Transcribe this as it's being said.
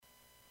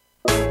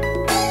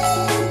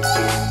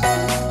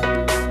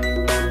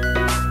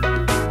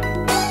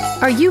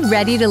Are you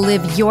ready to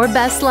live your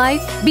best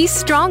life, be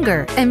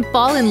stronger, and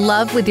fall in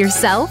love with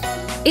yourself?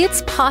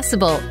 It's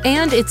possible,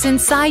 and it's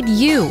inside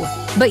you,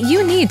 but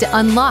you need to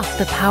unlock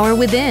the power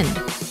within.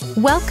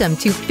 Welcome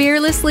to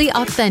Fearlessly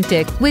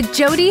Authentic with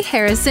Jodi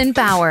Harrison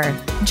Bauer.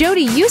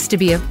 Jodi used to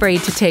be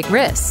afraid to take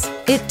risks.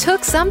 It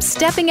took some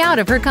stepping out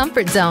of her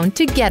comfort zone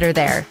to get her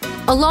there.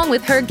 Along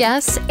with her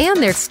guests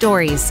and their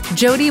stories,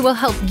 Jodi will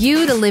help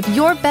you to live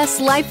your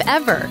best life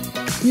ever.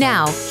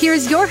 Now,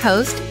 here's your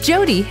host,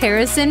 Jodi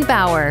Harrison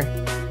Bauer.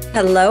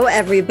 Hello,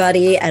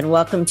 everybody, and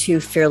welcome to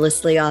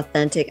Fearlessly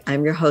Authentic.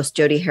 I'm your host,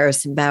 Jodi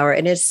Harrison Bauer,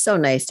 and it's so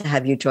nice to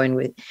have you join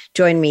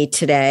me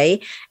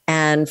today.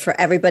 And for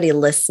everybody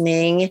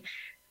listening,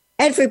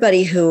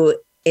 everybody who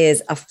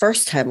is a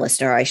first-time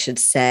listener, I should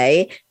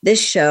say,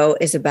 this show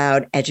is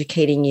about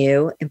educating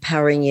you,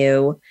 empowering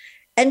you,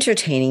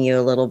 entertaining you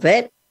a little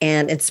bit,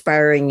 and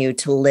inspiring you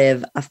to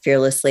live a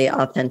fearlessly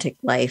authentic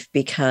life.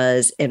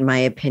 Because in my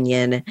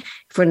opinion,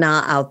 if we're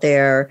not out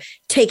there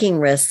taking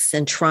risks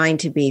and trying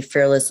to be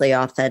fearlessly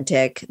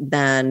authentic,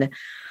 then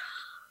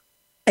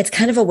it's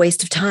kind of a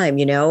waste of time.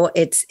 You know,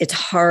 it's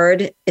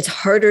hard. It's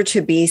harder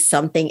to be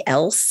something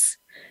else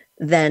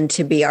than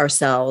to be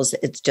ourselves.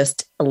 It's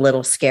just a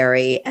little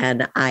scary.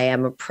 And I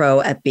am a pro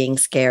at being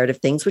scared of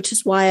things, which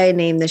is why I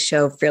named the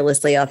show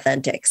Fearlessly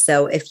Authentic.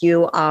 So if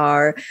you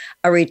are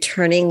a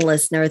returning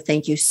listener,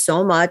 thank you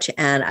so much.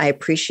 And I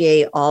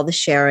appreciate all the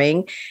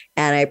sharing,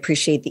 and I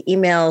appreciate the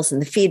emails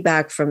and the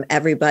feedback from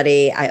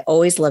everybody. I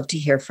always love to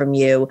hear from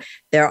you.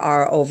 There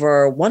are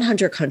over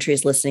 100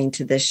 countries listening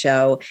to this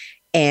show.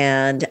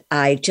 And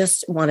I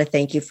just want to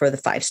thank you for the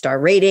 5-star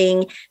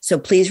rating. So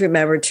please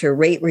remember to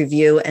rate,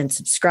 review, and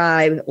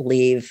subscribe,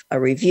 leave a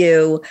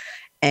review.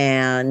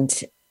 And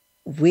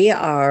we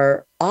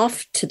are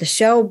off to the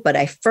show. But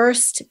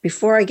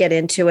before I get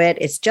into it,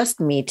 it's just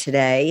me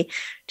today,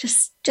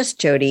 just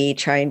Jodi,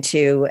 trying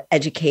to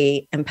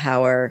educate,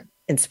 empower,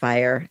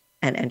 inspire,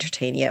 and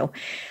entertain you.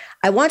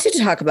 I wanted to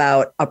talk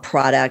about a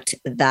product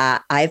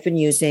that I've been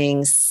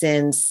using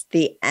since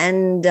the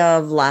end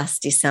of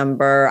last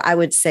December. I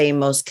would say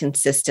most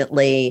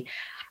consistently,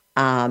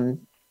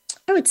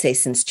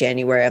 since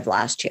January of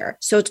last year.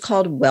 So it's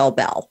called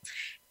Wellbell,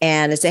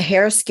 and it's a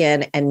hair,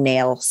 skin, and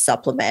nail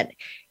supplement.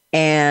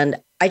 And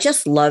I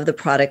just love the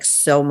product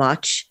so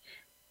much.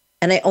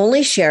 And I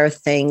only share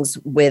things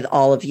with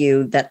all of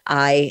you that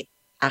I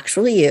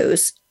actually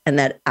use and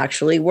that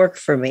actually work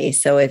for me.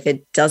 So if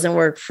it doesn't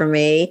work for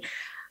me,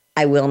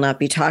 I will not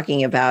be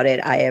talking about it.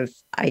 I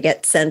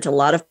get sent a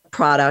lot of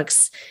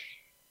products,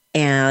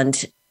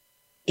 and,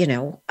 you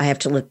know, I have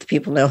to let the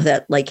people know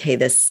that, like, hey,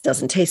 this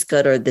doesn't taste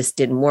good, or this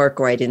didn't work,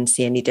 or I didn't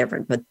see any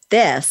different. But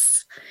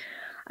this,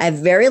 I have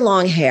very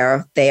long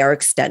hair. They are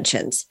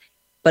extensions.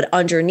 But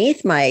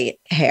underneath my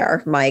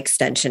hair, my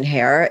extension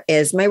hair,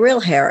 is my real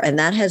hair. And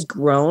that has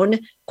grown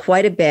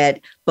quite a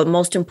bit. But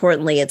most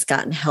importantly, it's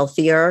gotten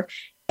healthier.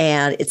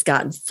 And it's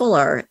gotten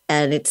fuller.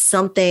 And it's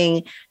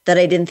something that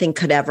I didn't think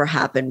could ever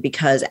happen,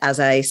 because as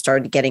I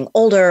started getting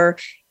older,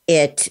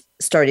 it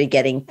started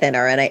getting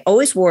thinner. And I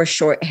always wore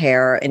short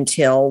hair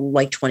until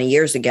like 20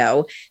 years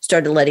ago,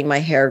 started letting my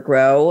hair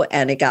grow,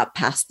 and it got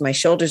past my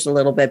shoulders a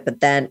little bit, but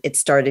then it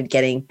started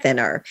getting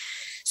thinner.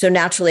 So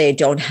naturally, I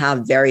don't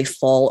have very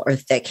full or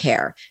thick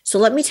hair. So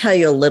let me tell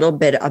you a little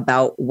bit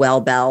about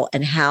Wellbell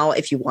and how,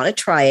 if you want to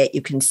try it,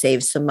 you can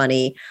save some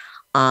money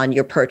on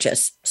your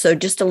purchase. So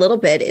just a little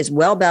bit is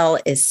Wellbell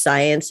is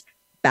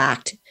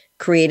science-backed,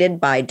 created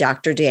by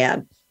Dr.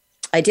 Dan.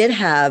 I did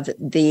have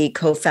the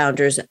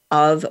co-founders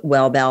of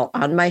Wellbell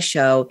on my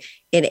show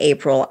in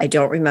April. I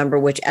don't remember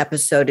which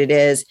episode it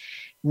is.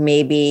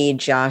 Maybe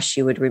Josh,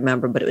 you would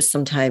remember, but it was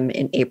sometime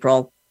in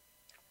April.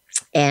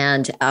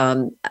 And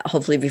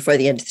hopefully before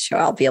the end of the show,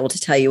 I'll be able to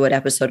tell you what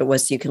episode it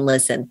was so you can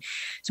listen.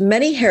 So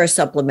many hair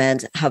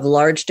supplements have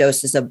large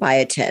doses of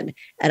biotin.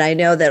 And I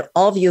know that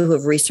all of you who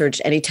have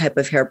researched any type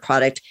of hair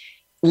product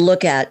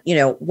look at,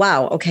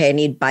 wow, okay, I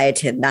need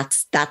biotin.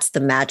 That's the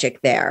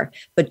magic there.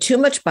 But too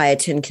much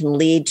biotin can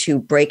lead to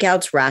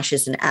breakouts,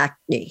 rashes, and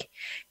acne.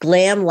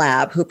 Glam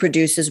Lab, who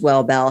produces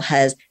Wellbell,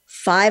 has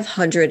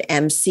 500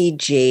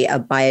 mcg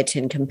of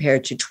biotin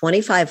compared to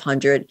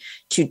 2,500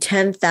 to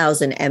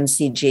 10,000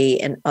 mcg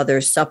in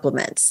other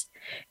supplements.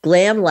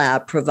 Glam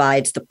Lab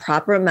provides the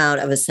proper amount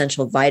of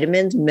essential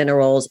vitamins,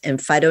 minerals, and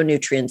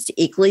phytonutrients to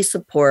equally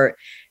support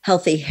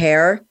healthy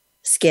hair,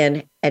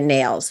 skin, and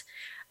nails.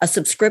 A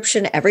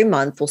subscription every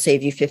month will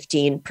save you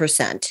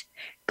 15%.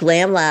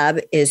 Glam Lab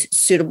is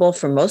suitable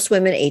for most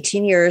women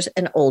 18 years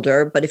and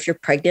older, but if you're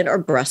pregnant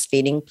or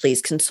breastfeeding,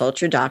 please consult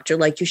your doctor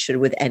like you should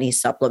with any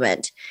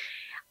supplement.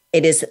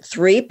 It is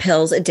 3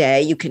 pills a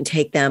day. You can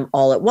take them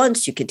all at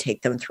once. You can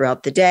take them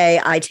throughout the day.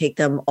 I take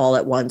them all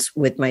at once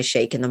with my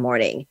shake in the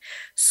morning.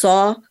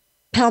 Saw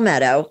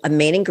palmetto, a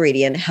main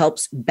ingredient,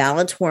 helps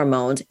balance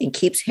hormones and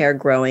keeps hair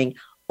growing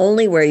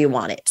only where you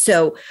want it.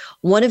 So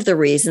one of the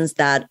reasons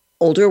that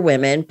older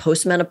women,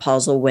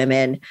 postmenopausal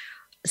women,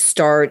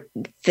 start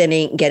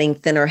getting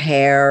thinner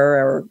hair,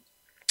 or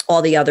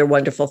all the other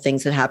wonderful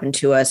things that happen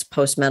to us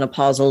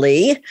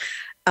postmenopausally,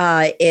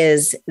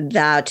 is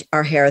that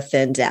our hair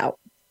thins out.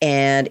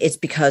 And it's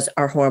because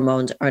our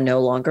hormones are no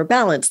longer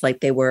balanced like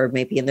they were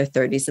maybe in their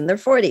 30s and their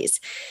 40s.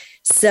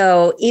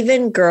 So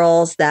even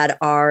girls that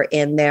are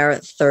in their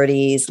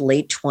 30s,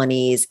 late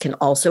 20s can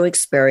also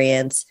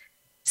experience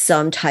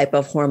some type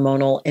of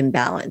hormonal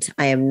imbalance.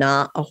 I am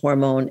not a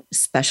hormone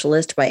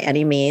specialist by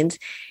any means.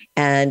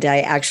 And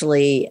I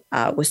actually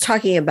was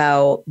talking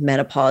about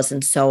menopause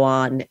and so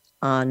on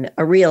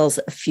a Reels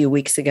a few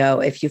weeks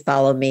ago. If you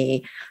follow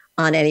me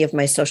on any of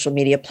my social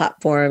media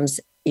platforms,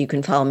 you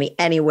can follow me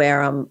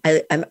anywhere.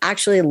 I'm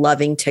actually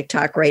loving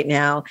TikTok right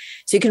now.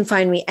 So you can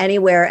find me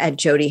anywhere at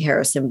Jodi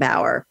Harrison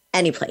Bauer,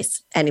 any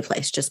place.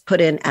 Just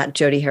put in at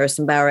Jodi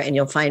Harrison Bauer and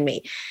you'll find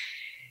me.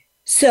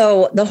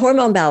 So the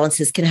hormone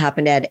balances can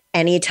happen at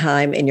any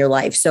time in your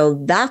life.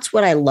 So that's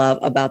what I love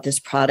about this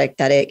product,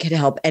 that it can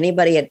help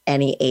anybody at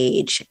any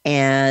age.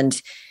 And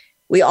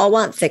we all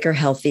want thicker,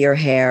 healthier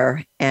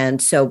hair.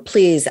 And so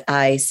please,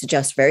 I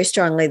suggest very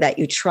strongly that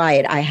you try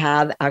it. I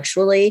have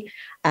actually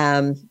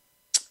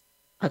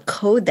a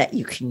code that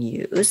you can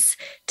use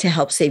to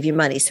help save you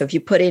money. So if you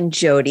put in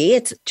Jodi,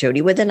 it's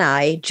Jodi with an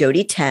I,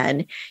 Jodi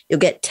 10, you'll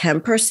get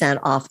 10%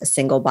 off a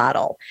single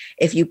bottle.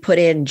 If you put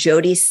in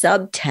Jodi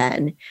sub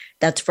 10,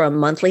 that's for a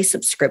monthly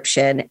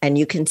subscription, and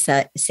you can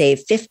save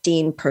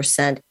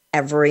 15%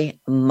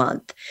 every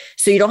month.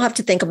 So you don't have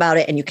to think about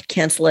it, and you can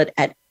cancel it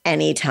at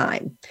any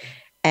time.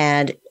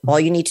 And all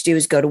you need to do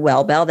is go to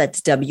Wellbell.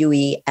 That's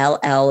WELLBEL.com.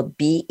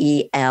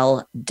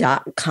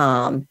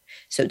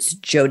 So it's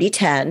Jodi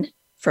 10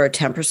 for a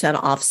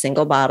 10% off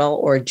single bottle,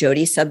 or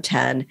Jodi sub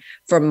 10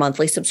 for a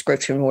monthly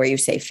subscription where you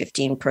save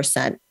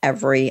 15%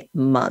 every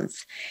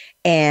month.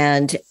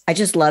 And I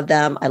just love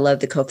them. I love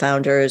the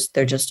co-founders.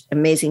 They're just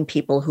amazing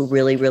people who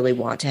really, really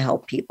want to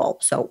help people.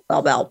 So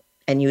Wellbell,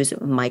 and use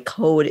my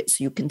code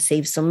so you can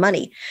save some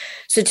money.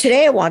 So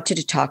today I wanted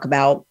to talk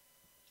about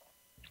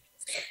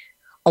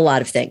a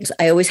lot of things.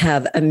 I always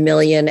have a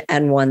million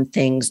and one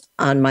things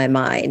on my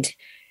mind.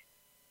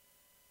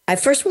 I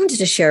first wanted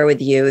to share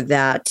with you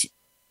that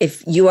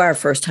if you are a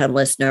first-time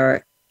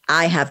listener,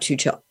 I have two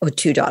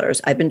daughters.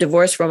 I've been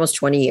divorced for almost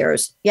 20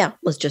 years. Yeah,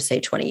 let's just say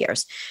 20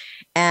 years.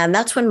 And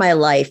that's when I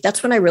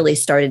really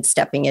started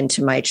stepping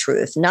into my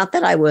truth. Not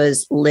that I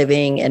was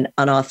living an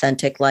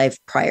unauthentic life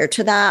prior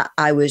to that.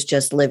 I was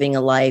just living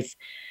a life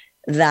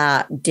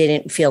that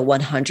didn't feel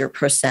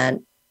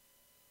 100%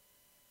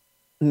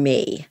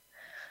 me.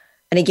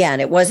 And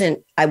again, I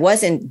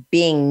wasn't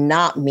being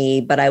not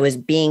me, but I was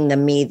being the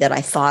me that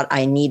I thought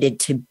I needed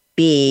to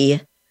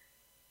be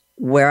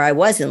where I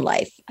was in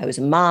life. I was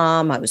a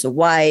mom, I was a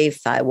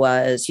wife, I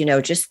was,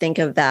 just think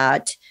of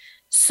that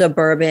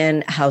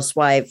suburban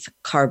housewife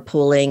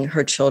carpooling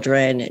her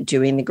children,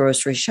 doing the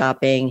grocery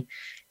shopping,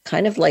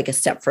 kind of like a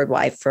Stepford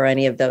wife for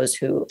any of those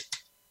who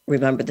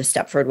remember the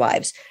Stepford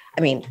wives.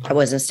 I mean, I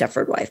wasn't a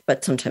Stepford wife,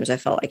 but sometimes I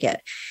felt like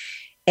it.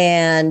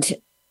 And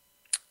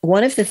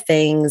one of the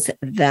things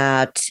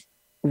that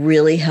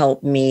really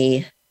helped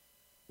me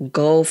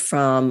go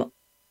from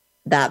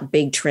that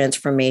big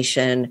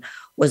transformation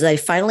was I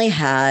finally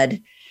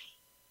had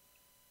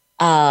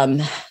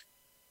the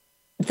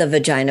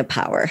vagina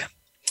power,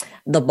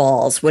 the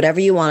balls, whatever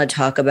you want to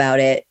talk about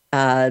it.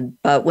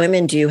 But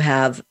women do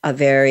have a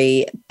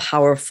very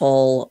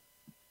powerful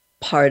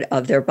part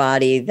of their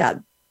body that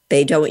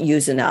they don't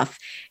use enough.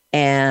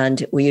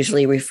 And we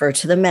usually refer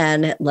to the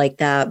men like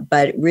that.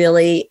 But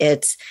really,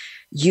 it's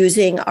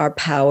using our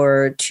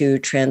power to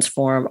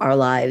transform our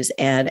lives.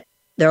 And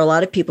there are a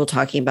lot of people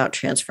talking about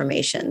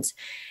transformations.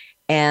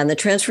 And the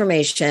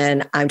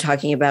transformation I'm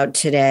talking about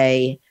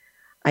today,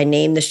 I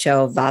named the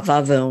show Va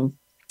Va Voom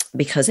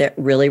because it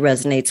really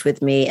resonates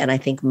with me. And I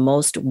think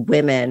most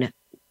women,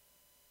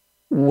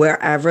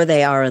 wherever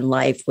they are in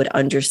life, would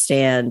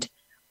understand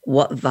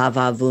what Va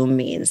Va Voom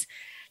means.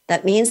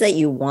 That means that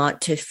you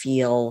want to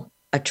feel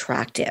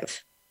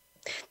attractive.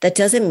 That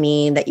doesn't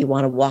mean that you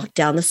want to walk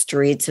down the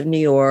streets of New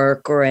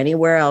York or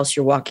anywhere else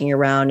you're walking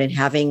around and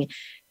having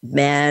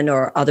men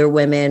or other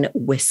women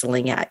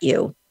whistling at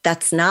you.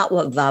 That's not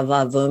what Va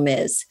Va Voom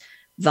is.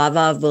 Va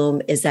Va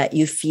Voom is that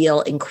you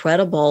feel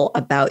incredible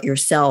about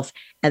yourself.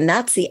 And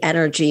that's the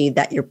energy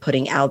that you're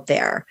putting out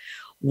there.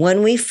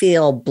 When we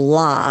feel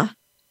blah,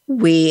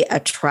 we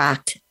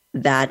attract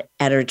that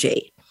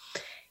energy.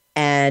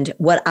 And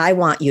what I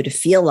want you to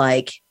feel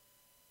like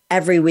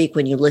every week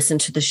when you listen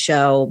to the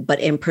show, but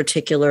in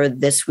particular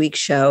this week's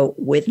show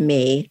with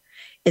me,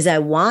 is I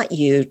want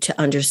you to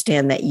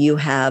understand that you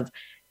have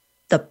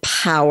the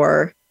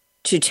power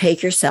to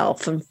take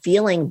yourself from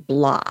feeling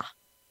blah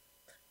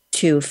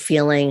to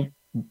feeling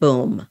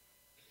boom.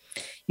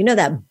 You know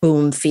that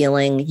boom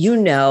feeling,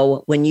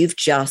 when you've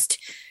just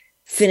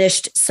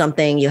finished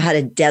something, you had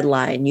a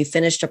deadline, you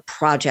finished a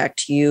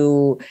project,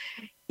 you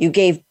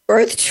gave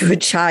birth to a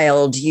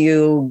child,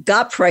 you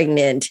got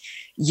pregnant,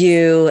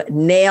 you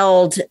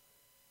nailed,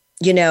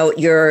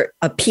 you're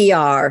a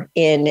PR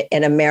in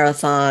a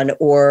marathon,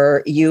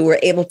 or you were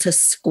able to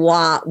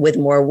squat with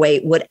more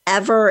weight,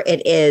 whatever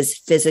it is,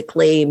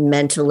 physically,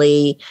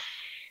 mentally.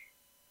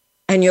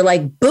 And you're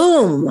like,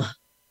 boom,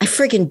 I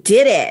freaking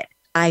did it.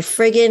 I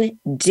friggin'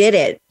 did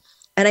it.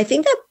 And I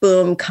think that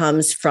boom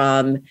comes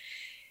from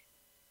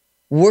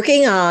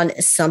working on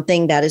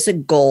something that is a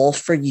goal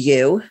for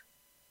you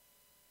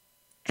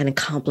and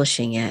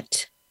accomplishing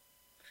it.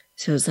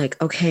 So it's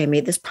like, okay, I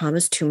made this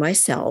promise to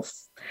myself.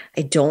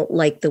 I don't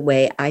like the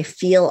way I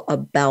feel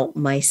about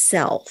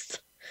myself.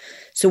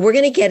 So we're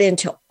going to get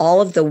into all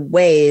of the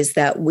ways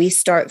that we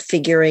start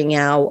figuring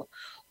out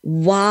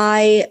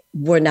why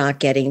we're not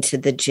getting to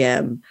the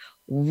gym,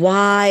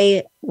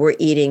 why we're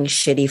eating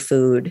shitty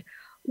food,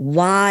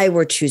 why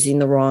we're choosing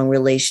the wrong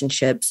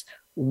relationships,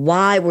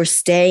 why we're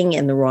staying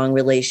in the wrong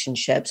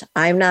relationships.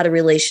 I'm not a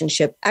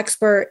relationship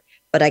expert,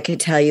 but I can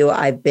tell you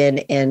I've been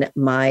in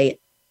my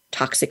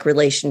toxic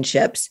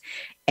relationships.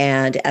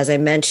 And as I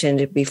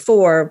mentioned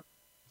before,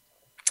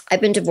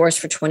 I've been divorced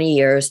for 20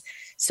 years.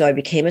 So I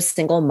became a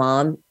single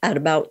mom at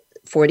about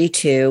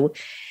 42.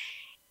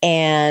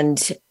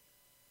 And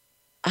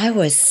I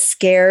was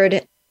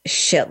scared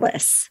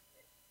shitless.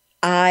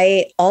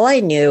 All I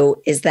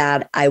knew is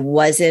that I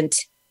wasn't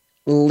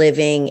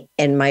living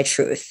in my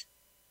truth.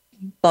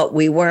 But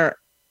we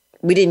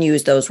didn't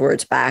use those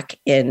words back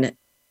in,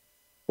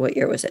 what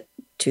year was it?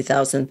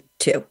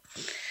 2002.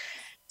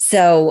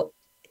 So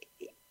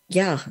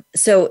yeah.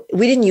 So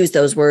we didn't use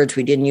those words.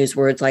 We didn't use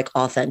words like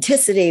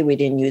authenticity. We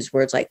didn't use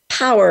words like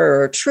power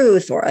or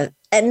truth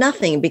and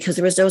nothing, because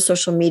there was no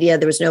social media.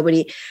 There was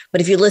nobody.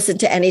 But if you listen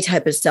to any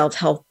type of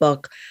self-help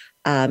book,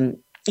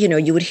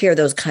 you would hear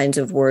those kinds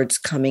of words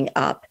coming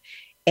up.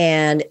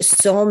 And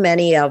so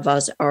many of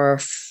us are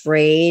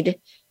afraid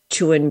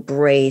to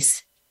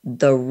embrace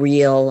the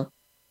real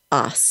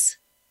us.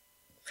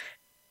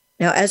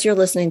 Now, as you're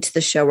listening to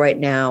the show right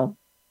now,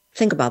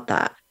 think about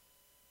that.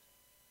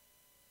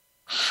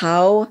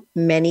 How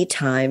many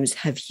times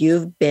have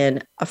you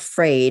been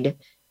afraid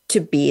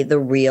to be the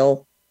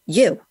real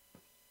you?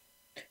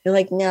 You're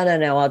like,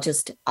 no,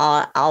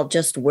 I'll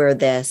just wear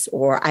this,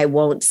 or I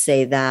won't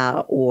say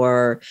that,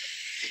 or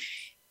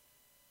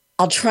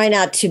I'll try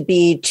not to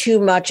be too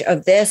much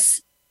of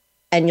this,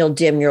 and you'll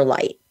dim your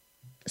light.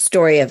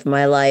 Story of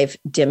my life,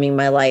 dimming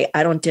my light.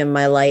 I don't dim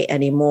my light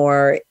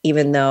anymore,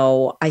 even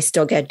though I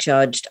still get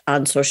judged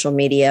on social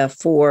media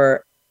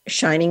for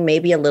shining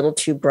maybe a little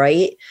too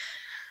bright.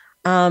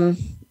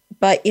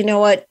 But you know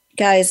what,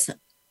 guys,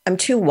 I'm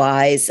too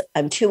wise.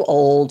 I'm too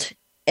old,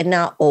 and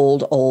not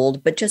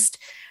old, but just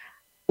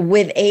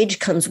with age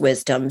comes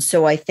wisdom.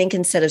 So I think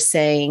instead of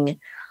saying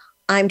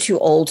I'm too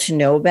old to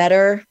know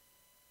better,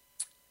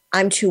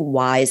 I'm too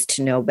wise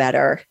to know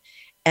better.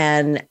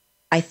 And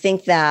I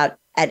think that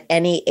at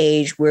any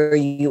age where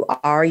you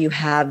are, you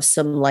have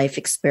some life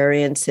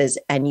experiences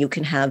and you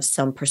can have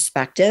some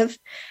perspective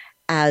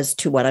as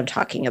to what I'm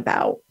talking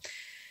about.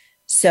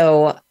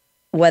 So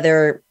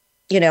whether,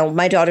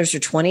 my daughters are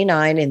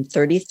 29 and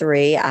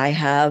 33, I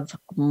have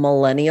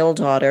millennial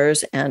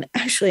daughters, and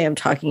actually I'm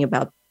talking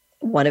about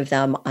one of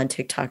them on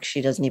TikTok.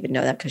 She doesn't even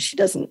know that because she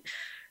doesn't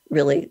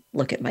really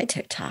look at my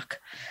TikTok.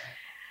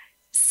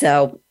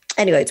 So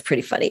anyway, it's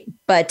pretty funny.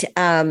 But,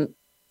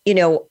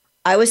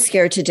 I was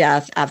scared to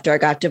death after I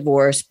got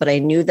divorced, but I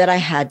knew that I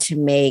had to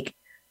make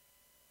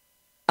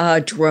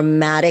a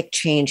dramatic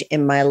change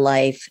in my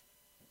life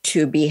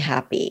to be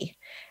happy.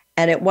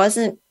 And it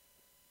wasn't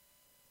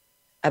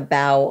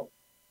about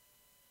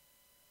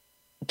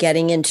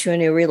getting into a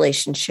new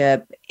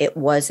relationship. It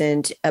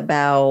wasn't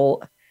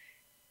about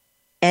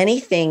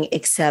anything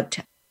except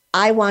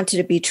I wanted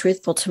to be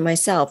truthful to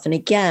myself. And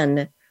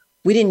again,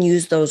 we didn't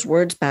use those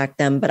words back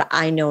then, but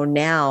I know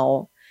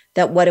now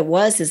that what it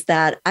was is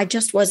that I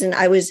just wasn't,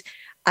 I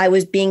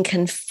was being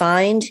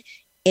confined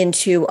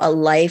into a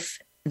life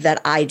that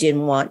I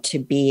didn't want to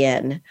be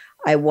in.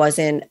 I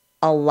wasn't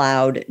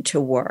allowed to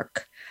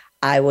work.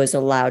 I was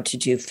allowed to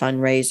do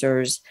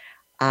fundraisers.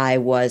 I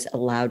was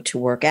allowed to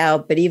work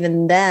out. But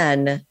even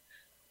then,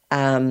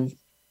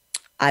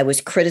 I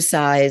was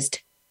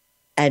criticized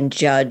and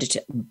judged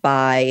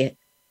by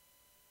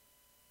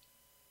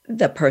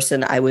the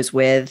person I was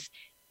with,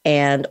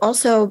 and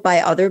also by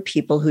other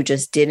people who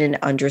just didn't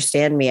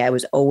understand me. I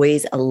was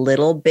always a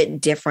little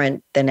bit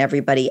different than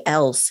everybody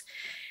else.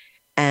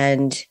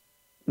 And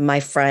my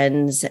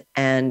friends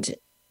and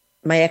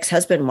my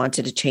ex-husband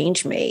wanted to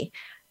change me.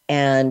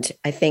 And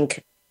I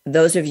think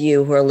those of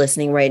you who are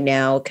listening right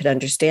now could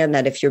understand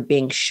that if you're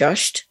being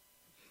shushed,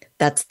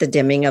 that's the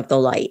dimming of the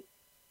light.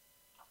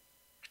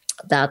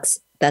 That's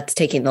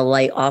taking the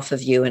light off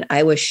of you. And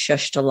I was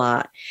shushed a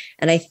lot.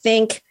 And I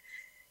think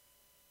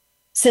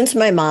since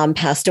my mom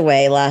passed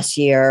away last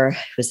year,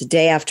 it was the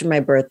day after my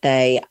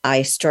birthday,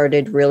 I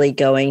started really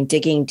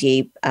digging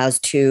deep as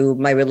to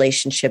my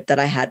relationship that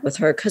I had with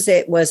her, because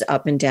it was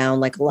up and down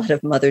like a lot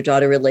of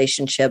mother-daughter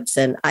relationships.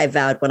 And I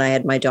vowed when I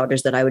had my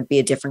daughters that I would be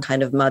a different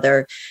kind of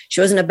mother.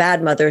 She wasn't a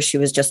bad mother. She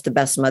was just the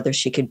best mother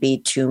she could be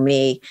to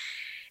me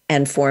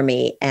and for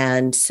me.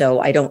 And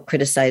so I don't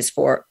criticize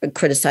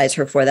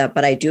her for that,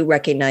 but I do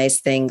recognize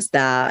things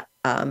that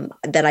I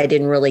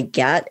didn't really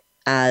get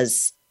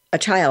as a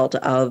child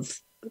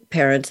of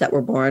parents that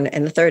were born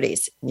in the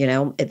 30s.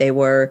 They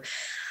were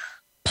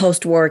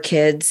post-war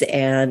kids,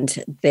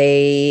 and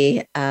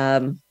they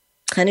kind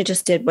of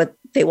just did what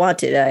they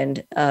wanted.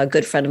 And a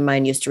good friend of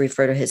mine used to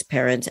refer to his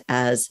parents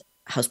as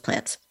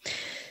houseplants.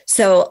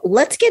 So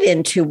let's get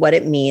into what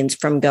it means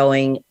from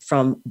going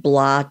from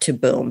blah to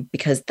boom,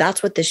 because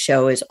that's what this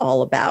show is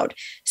all about.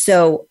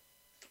 So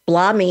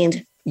blah means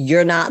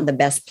you're not in the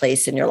best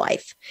place in your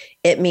life.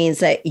 It means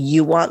that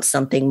you want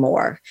something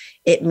more.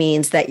 It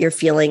means that you're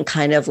feeling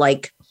kind of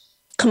like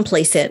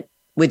complacent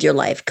with your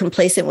life,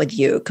 complacent with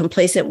you,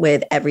 complacent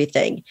with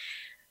everything.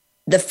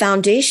 The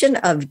foundation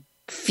of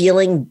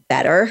feeling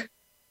better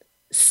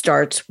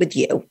starts with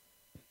you.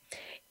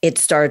 It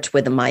starts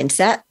with a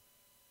mindset.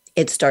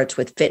 It starts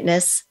with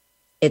fitness.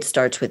 It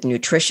starts with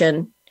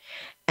nutrition.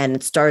 And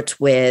it starts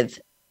with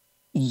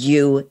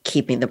you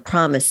keeping the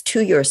promise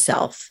to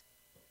yourself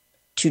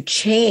to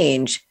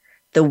change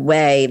the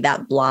way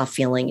that blah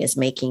feeling is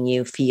making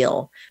you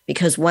feel.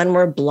 Because when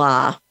we're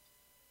blah,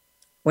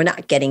 we're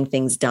not getting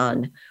things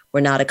done. We're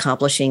not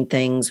accomplishing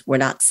things. We're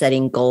not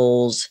setting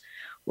goals.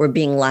 We're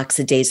being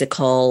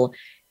lackadaisical.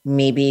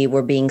 Maybe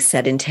we're being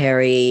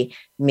sedentary.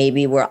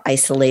 Maybe we're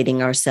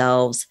isolating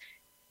ourselves.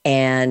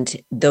 And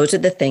those are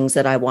the things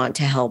that I want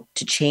to help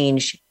to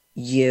change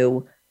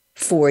you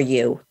for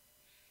you,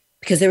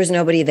 because there was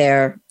nobody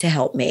there to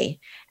help me.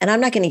 And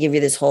I'm not going to give you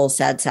this whole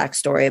sad sack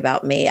story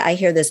about me. I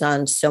hear this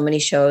on so many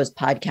shows,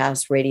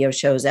 podcasts, radio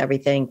shows,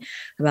 everything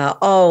about,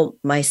 oh,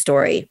 my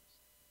story.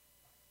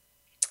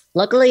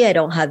 Luckily, I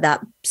don't have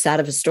that sad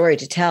of a story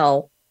to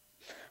tell.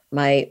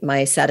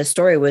 My saddest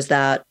story was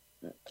that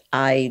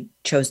I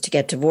chose to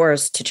get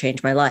divorced to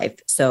change my life.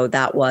 So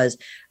that was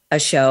a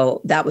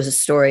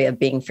story of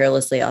being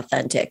fearlessly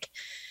authentic.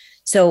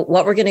 So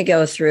what we're going to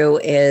go through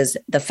is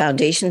the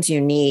foundations you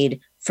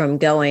need from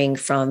going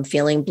from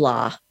feeling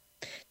blah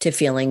to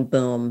feeling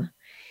boom.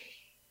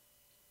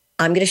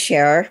 I'm going to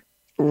share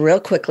real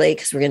quickly,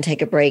 because we're going to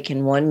take a break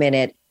in 1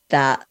 minute,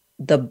 that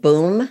the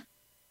boom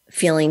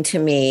feeling to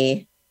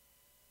me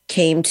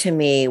came to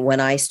me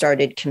when I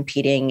started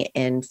competing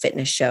in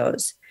fitness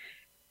shows,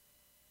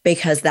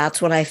 because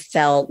that's when I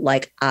felt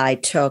like I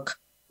took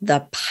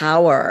the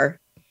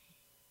power,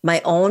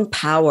 my own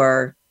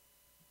power,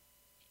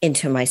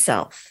 into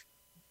myself.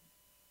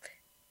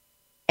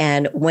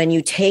 And when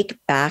you take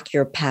back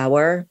your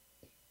power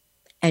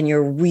and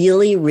you're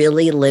really,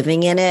 really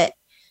living in it.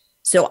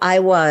 So I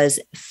was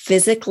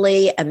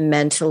physically and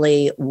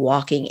mentally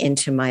walking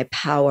into my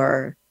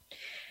power.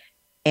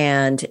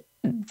 And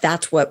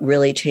that's what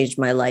really changed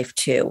my life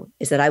too,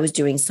 is that I was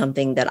doing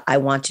something that I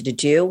wanted to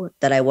do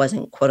that I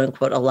wasn't, quote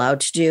unquote,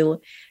 allowed to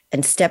do,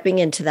 and stepping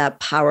into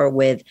that power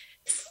with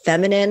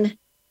feminine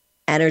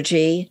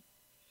energy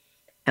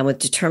and with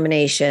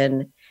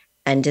determination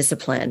and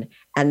discipline.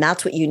 And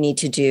that's what you need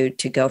to do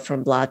to go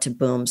from blah to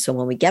boom. So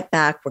when we get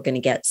back, we're going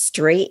to get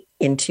straight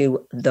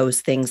into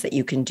those things that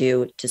you can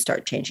do to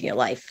start changing your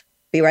life.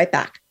 Be right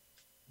back.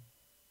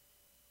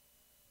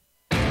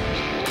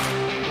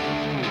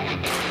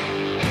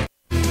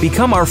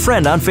 Become our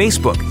friend on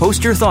Facebook.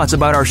 Post your thoughts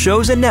about our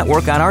shows and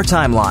network on our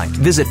timeline.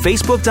 Visit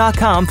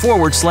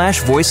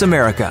facebook.com/Voice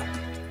America.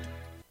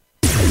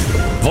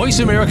 Voice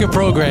America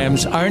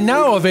programs are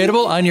now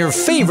available on your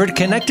favorite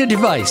connected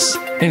device,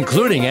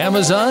 including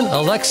Amazon,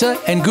 Alexa,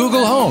 and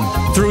Google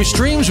Home. Through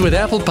streams with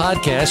Apple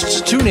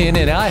Podcasts, TuneIn,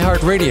 and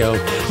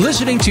iHeartRadio,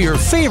 listening to your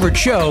favorite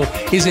show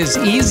is as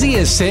easy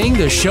as saying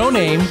the show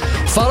name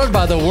followed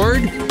by the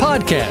word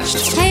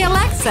podcast. Hey,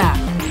 Alexa,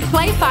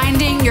 play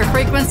Finding Your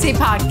Frequency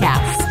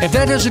podcast. If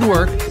that doesn't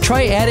work,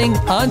 try adding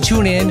on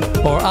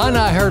TuneIn or on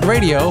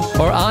iHeartRadio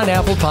or on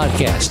Apple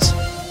Podcasts.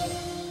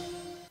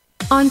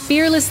 On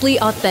Fearlessly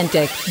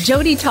Authentic,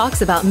 Jodi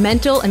talks about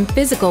mental and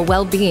physical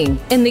well-being,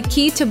 and the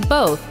key to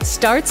both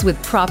starts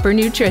with proper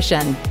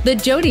nutrition. The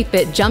Jodi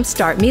Fit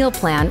Jumpstart Meal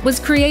Plan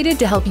was created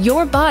to help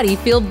your body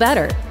feel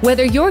better.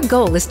 Whether your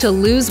goal is to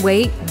lose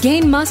weight,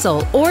 gain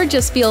muscle, or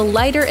just feel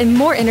lighter and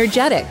more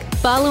energetic,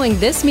 following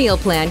this meal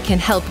plan can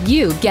help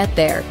you get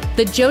there.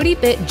 The Jodi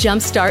Fit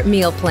Jumpstart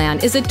Meal Plan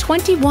is a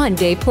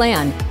 21-day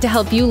plan to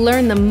help you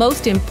learn the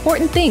most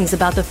important things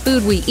about the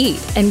food we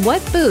eat and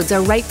what foods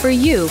are right for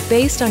you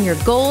based on your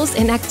goals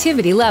and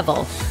activity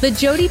level. The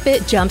Jodi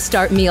Fit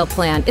Jumpstart Meal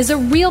Plan is a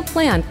real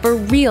plan for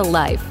real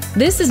life.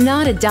 This is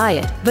not a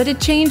diet, but a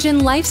change in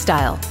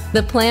lifestyle.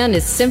 The plan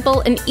is simple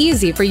and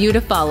easy for you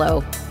to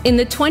follow. In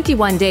the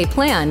 21-day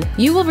plan,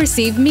 you will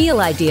receive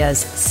meal ideas,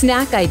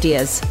 snack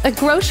ideas, a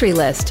grocery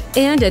list,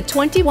 and a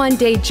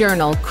 21-day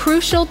journal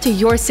crucial to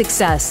your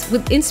success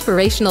with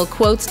inspirational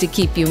quotes to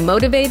keep you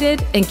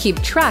motivated and keep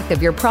track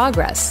of your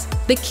progress.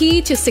 The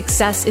key to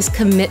success is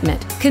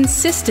commitment,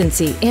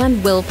 consistency,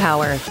 and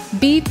willpower.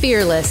 Be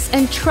fearless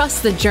and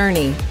trust the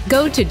journey.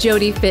 Go to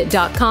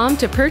jodifit.com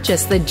to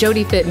purchase the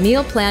Jodi Fit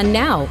Meal Plan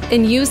now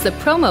and use the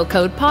promo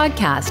code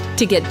podcast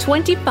to get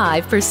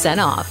 25%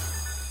 off.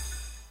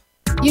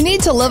 You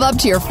need to live up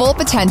to your full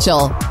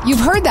potential.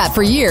 You've heard that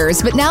for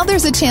years, but now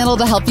there's a channel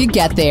to help you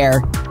get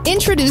there.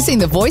 Introducing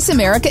the Voice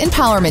America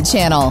Empowerment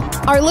Channel.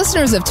 Our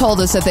listeners have told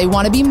us that they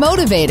want to be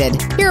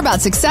motivated, hear about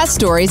success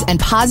stories,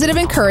 and positive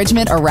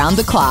encouragement around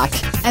the clock.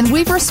 And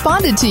we've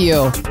responded to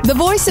you. The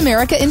Voice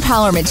America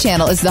Empowerment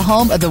Channel is the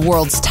home of the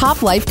world's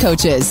top life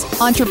coaches,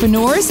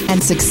 entrepreneurs,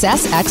 and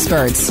success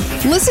experts.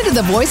 Listen to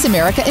the Voice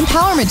America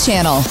Empowerment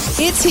Channel.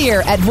 It's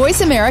here at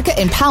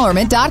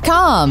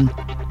voiceamericaempowerment.com.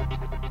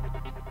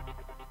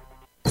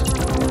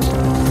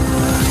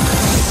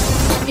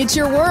 It's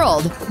your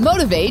world.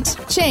 Motivate,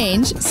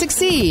 change,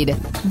 succeed.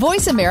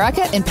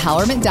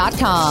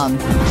 VoiceAmericaEmpowerment.com.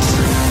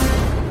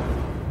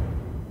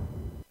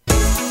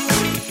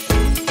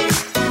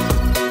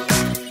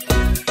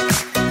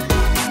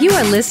 You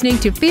are listening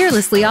to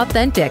Fearlessly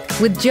Authentic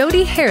with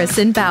Jodi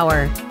Harrison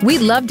Bauer.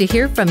 We'd love to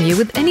hear from you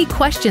with any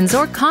questions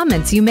or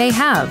comments you may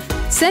have.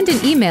 Send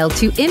an email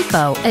to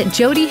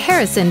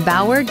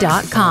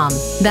info@jodiharrisonbauer.com.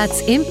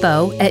 That's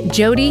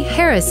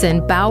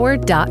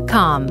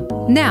info@jodiharrisonbauer.com.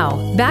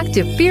 Now, back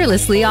to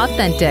Fearlessly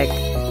Authentic.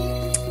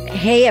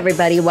 Hey,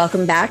 everybody.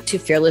 Welcome back to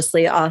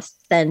Fearlessly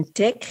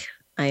Authentic.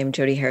 I am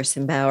Jodi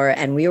Harrison Bauer,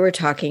 and we were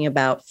talking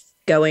about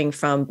going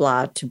from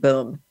blah to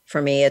boom.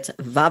 For me, it's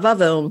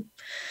va-va-voom.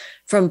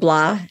 From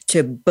blah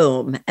to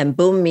boom. And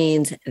boom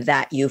means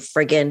that you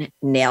friggin'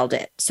 nailed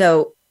it.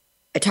 So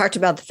I talked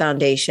about the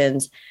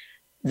foundations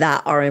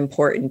that are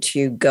important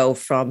to go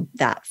from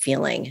that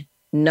feeling.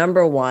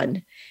 Number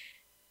one,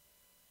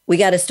 we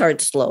got to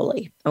start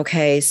slowly.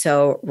 Okay.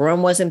 So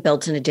Rome wasn't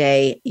built in a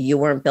day. You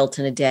weren't built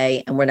in a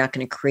day. And we're not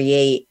going to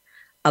create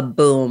a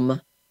boom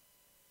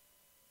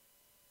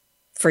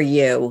for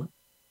you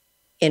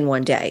in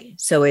one day.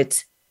 So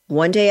it's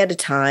one day at a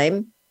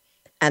time.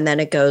 And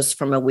then it goes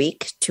from a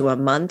week to a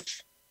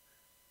month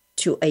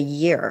to a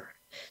year.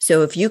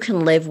 So if you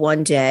can live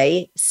one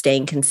day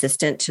staying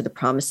consistent to the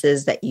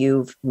promises that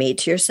you've made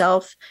to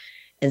yourself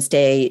and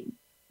stay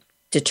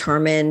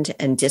determined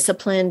and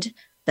disciplined,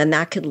 then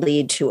that could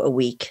lead to a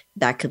week,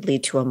 that could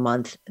lead to a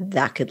month,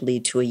 that could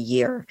lead to a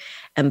year.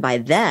 And by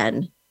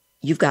then,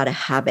 you've got a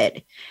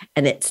habit,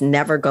 and it's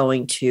never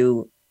going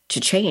to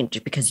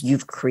change because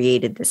you've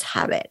created this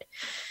habit.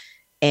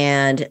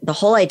 And the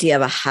whole idea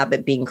of a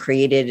habit being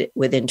created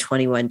within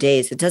 21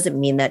 days, it doesn't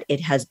mean that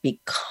it has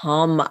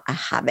become a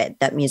habit.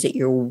 That means that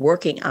you're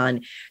working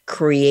on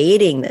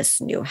creating this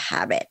new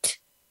habit.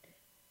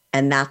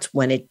 And that's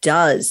when it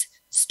does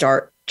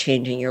start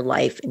changing your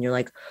life. And you're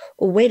like,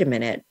 oh, wait a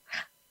minute.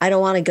 I don't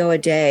want to go a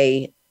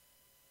day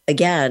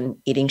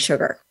again eating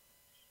sugar,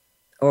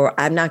 or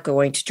I'm not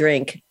going to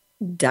drink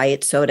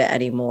diet soda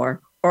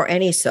anymore, or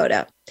any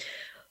soda.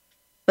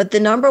 But the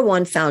number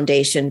one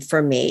foundation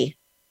for me,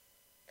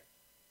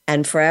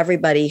 and for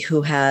everybody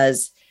who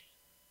has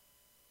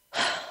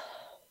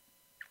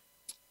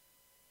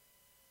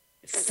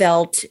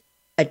felt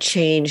a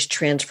change,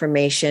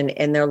 transformation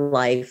in their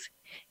life,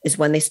 is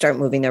when they start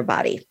moving their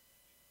body.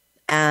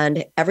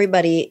 And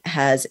everybody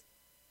has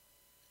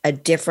a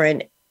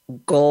different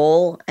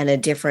goal and a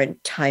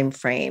different time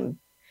frame.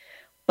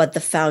 But the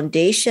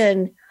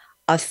foundation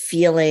of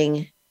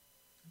feeling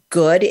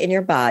good in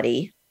your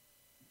body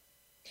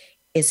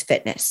is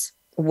fitness.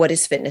 What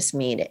does fitness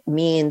mean? It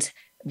means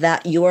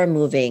that you are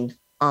moving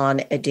on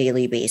a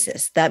daily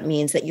basis. That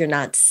means that you're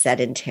not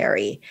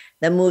sedentary.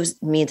 That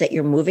means that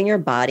you're moving your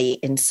body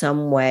in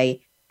some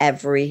way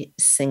every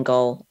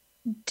single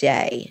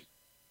day.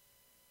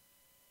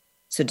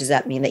 So does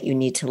that mean that you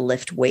need to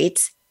lift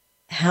weights?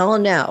 Hell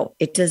no.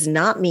 It does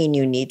not mean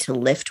you need to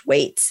lift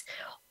weights.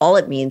 All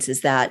it means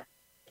is that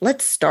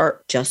let's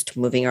start just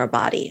moving our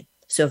body.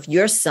 So if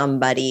you're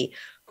somebody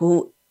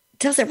who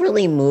doesn't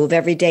really move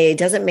every day,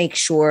 doesn't make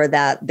sure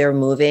that they're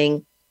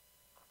moving,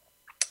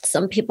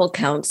 some people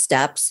count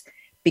steps.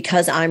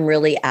 Because I'm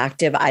really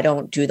active, I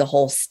don't do the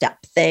whole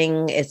step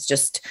thing. It's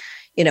just,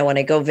 when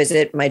I go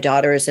visit my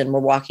daughters and we're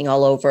walking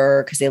all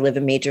over because they live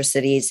in major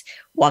cities,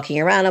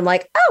 walking around, I'm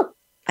like, oh,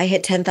 I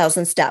hit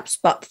 10,000 steps.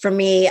 But for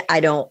me,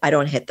 I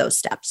don't hit those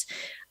steps.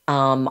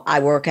 I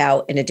work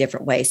out in a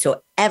different way.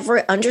 So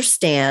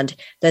understand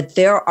that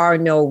there are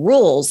no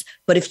rules.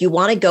 But if you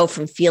want to go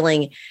from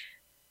feeling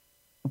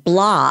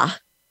blah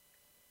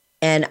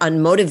and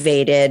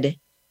unmotivated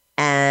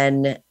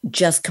and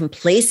just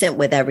complacent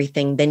with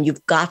everything, then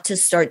you've got to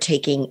start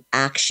taking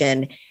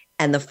action.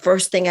 And the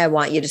first thing I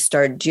want you to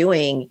start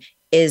doing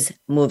is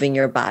moving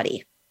your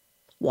body.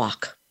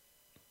 Walk.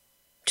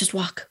 Just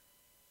walk.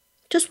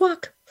 Just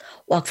walk.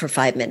 Walk for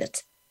 5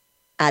 minutes.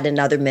 Add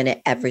another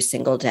minute every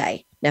single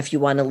day. Now, if you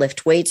want to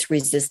lift weights,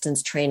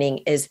 resistance training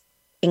is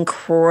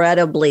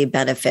incredibly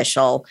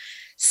beneficial.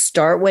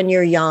 Start when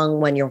you're young,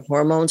 when your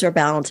hormones are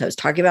balanced. I was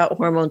talking about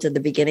hormones at the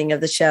beginning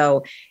of the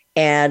show,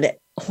 and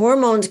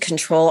hormones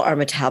control our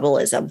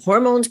metabolism.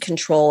 Hormones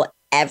control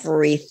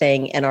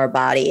everything in our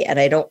body. And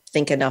I don't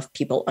think enough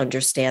people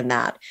understand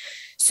that.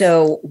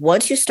 So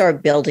once you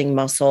start building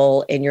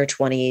muscle in your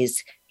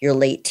 20s, your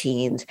late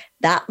teens,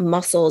 that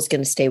muscle is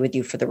going to stay with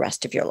you for the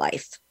rest of your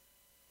life.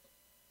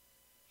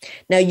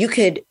 Now, you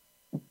could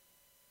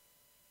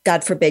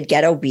God forbid,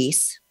 get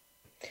obese.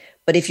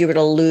 But if you were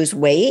to lose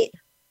weight,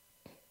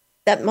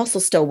 that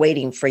muscle's still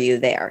waiting for you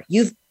there.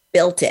 You've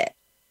built it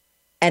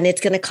and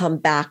it's going to come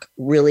back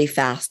really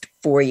fast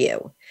for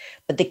you.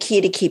 But the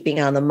key to keeping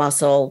on the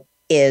muscle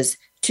is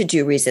to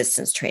do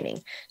resistance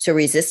training. So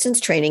resistance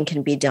training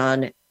can be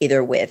done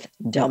either with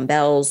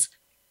dumbbells,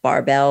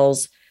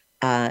 barbells,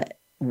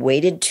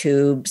 weighted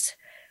tubes,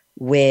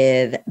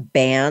 with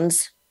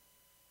bands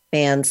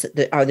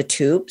that are the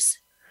tubes,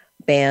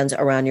 bands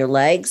around your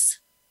legs,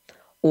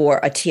 or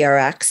a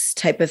TRX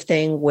type of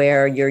thing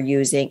where you're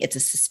using, it's a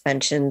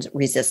suspension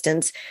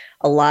resistance.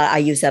 I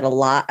use that a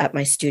lot at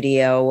my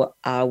studio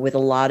with a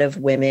lot of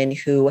women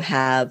who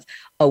have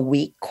a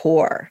weak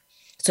core.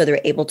 So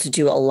they're able to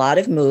do a lot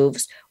of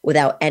moves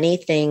without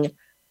anything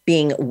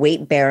being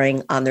weight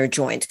bearing on their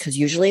joints. Because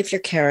usually if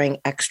you're carrying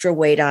extra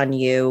weight on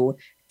you,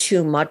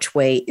 too much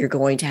weight, you're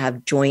going to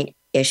have joint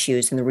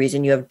issues. And the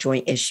reason you have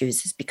joint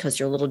issues is because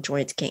your little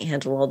joints can't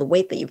handle all the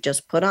weight that you've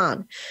just put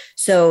on.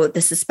 So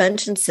the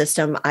suspension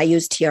system, I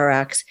use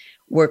TRX,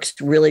 works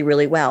really,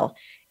 really well.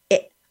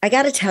 I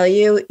got to tell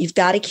you, you've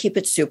got to keep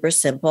it super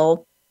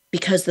simple,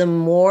 because the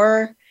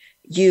more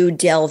you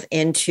delve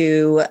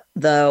into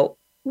the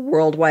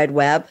World Wide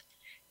Web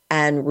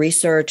and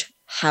research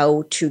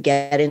how to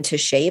get into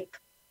shape,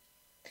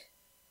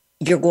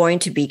 you're going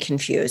to be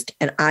confused.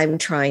 And I'm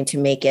trying to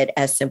make it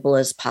as simple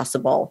as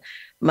possible.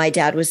 My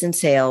dad was in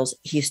sales.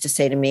 He used to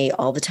say to me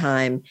all the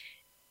time,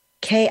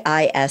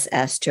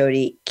 KISS,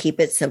 Jodi, keep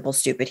it simple,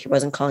 stupid. He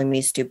wasn't calling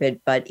me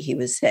stupid, but he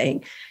was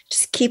saying,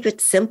 just keep it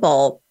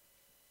simple,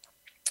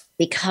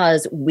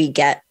 because we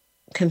get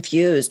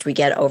confused. We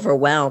get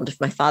overwhelmed.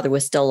 If my father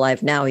was still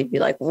alive now, he'd be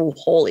like, oh,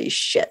 holy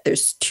shit,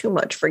 there's too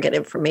much friggin'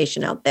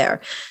 information out there.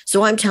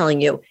 So I'm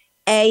telling you,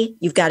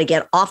 you've got to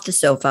get off the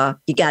sofa.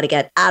 You got to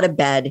get out of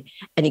bed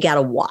and you got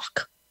to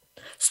walk.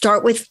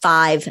 Start with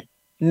 5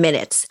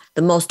 minutes.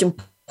 The most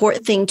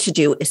important thing to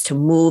do is to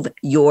move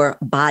your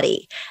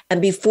body.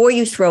 And before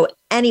you throw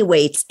any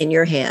weights in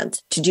your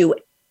hands to do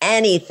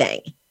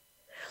anything,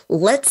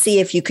 let's see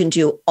if you can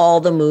do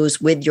all the moves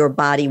with your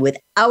body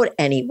without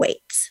any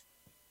weights.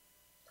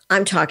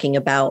 I'm talking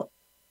about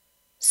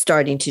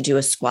starting to do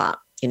a squat.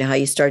 You know how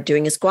you start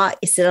doing a squat?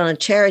 You sit on a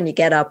chair and you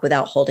get up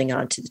without holding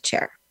on to the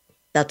chair.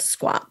 That's a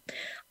squat.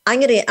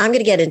 I'm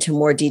gonna get into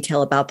more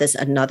detail about this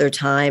another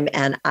time.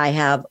 And I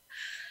have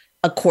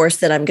a course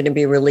that I'm going to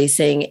be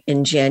releasing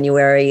in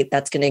January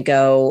that's going to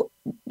go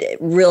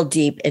real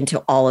deep into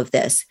all of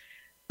this.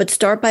 But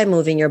start by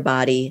moving your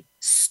body.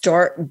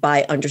 Start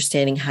by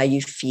understanding how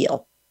you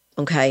feel.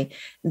 Okay.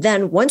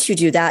 Then once you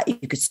do that,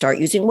 you could start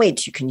using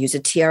weights. You can use a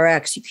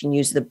TRX. You can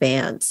use the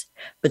bands,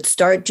 but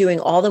start doing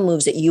all the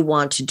moves that you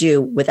want to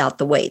do without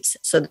the weights.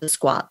 So the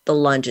squat, the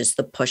lunges,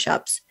 the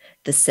push-ups,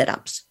 the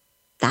sit-ups.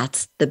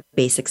 That's the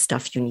basic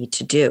stuff you need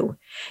to do.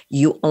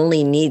 You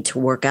only need to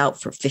work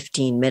out for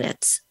 15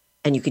 minutes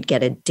and you could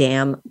get a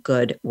damn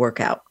good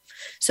workout.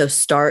 So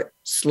start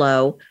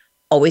slow.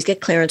 Always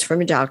get clearance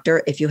from your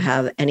doctor if you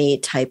have any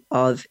type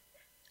of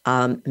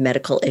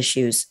medical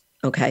issues.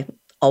 Okay.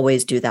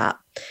 Always do that.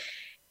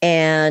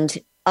 And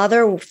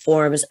other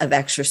forms of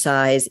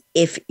exercise,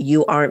 if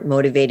you aren't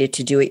motivated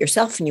to do it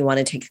yourself and you want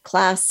to take a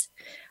class,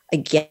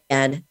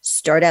 again,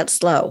 start out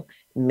slow.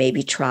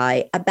 Maybe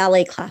try a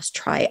ballet class,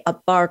 try a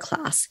bar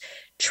class,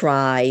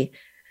 try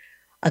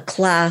a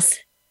class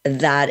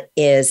that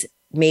is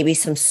maybe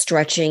some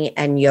stretching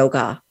and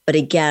yoga. But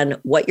again,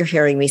 what you're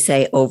hearing me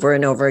say over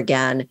and over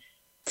again,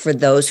 for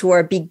those who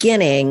are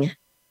beginning,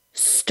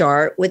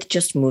 start with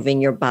just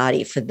moving your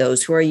body. For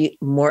those who are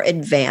more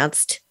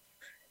advanced,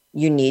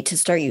 you need to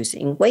start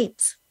using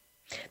weights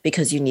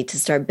because you need to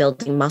start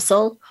building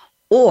muscle.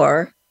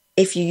 Or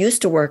if you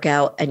used to work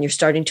out and you're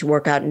starting to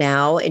work out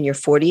now in your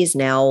 40s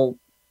now,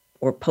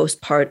 or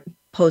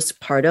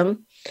postpartum,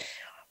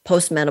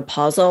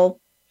 postmenopausal,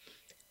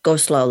 go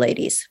slow,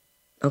 ladies.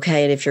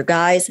 Okay. And if you're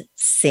guys,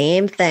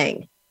 same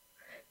thing.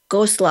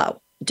 Go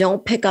slow.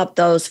 Don't pick up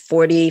those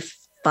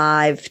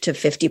 45 to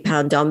 50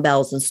 pound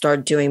dumbbells and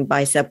start doing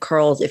bicep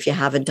curls if you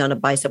haven't done a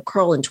bicep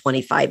curl in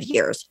 25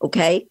 years.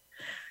 Okay.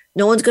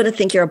 No one's going to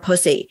think you're a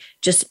pussy.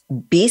 Just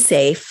be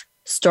safe.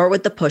 Start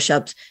with the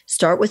push-ups,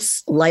 start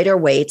with lighter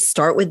weights,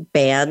 start with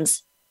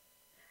bands,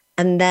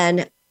 and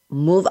then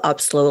move up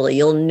slowly.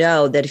 You'll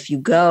know that if you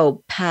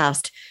go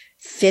past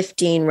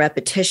 15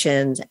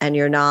 repetitions and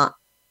you're not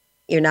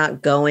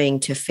going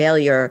to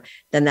failure,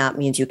 then that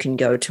means you can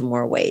go to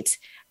more weights.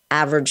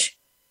 Average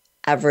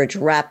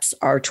reps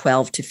are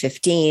 12 to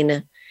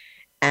 15,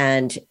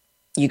 and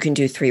you can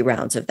do 3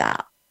 rounds of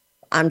that.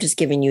 I'm just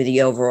giving you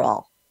the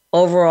overall.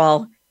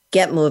 Overall,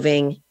 get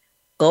moving,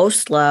 go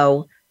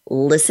slow,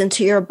 listen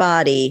to your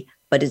body,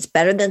 but it's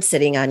better than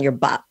sitting on your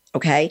butt,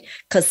 okay?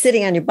 Because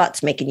sitting on your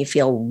butt's making you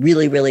feel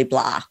really, really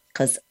blah.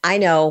 Because I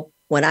know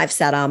when I've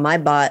sat on my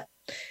butt,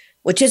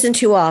 which isn't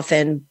too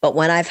often, but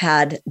when I've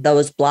had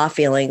those blah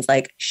feelings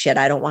like, shit,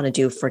 I don't want to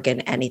do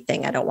friggin'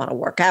 anything. I don't want to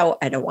work out.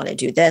 I don't want to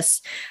do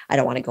this. I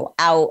don't want to go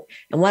out.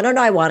 And why don't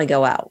I want to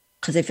go out?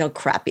 Because I feel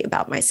crappy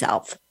about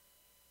myself.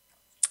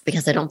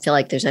 Because I don't feel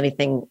like there's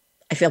anything.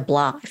 I feel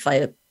blah.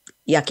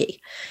 yucky.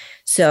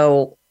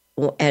 So,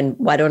 and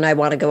why don't I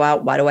want to go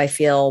out? Why do I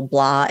feel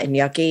blah and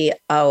yucky?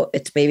 Oh,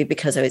 it's maybe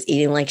because I was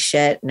eating like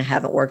shit and I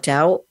haven't worked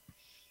out.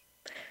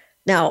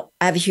 Now,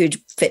 I have a huge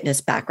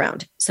fitness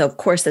background. So, of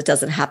course, that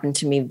doesn't happen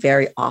to me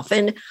very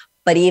often,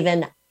 but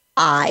even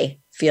I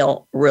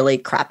feel really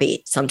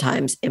crappy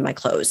sometimes in my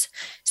clothes.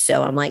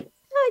 So I'm like,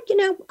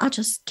 I'll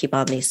just keep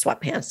on these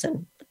sweatpants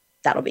and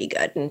that'll be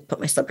good, and put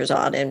my slippers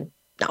on and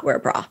not wear a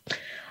bra.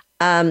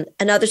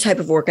 Another type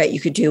of workout you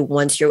could do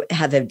once you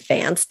have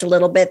advanced a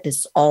little bit, this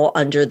is all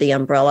under the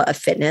umbrella of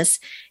fitness,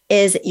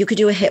 is you could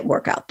do a HIIT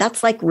workout.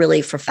 That's like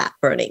really for fat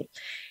burning.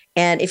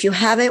 And if you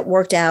haven't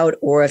worked out,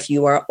 or if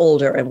you are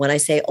older, and when I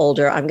say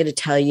older, I'm going to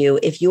tell you,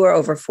 if you are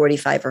over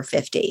 45 or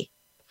 50,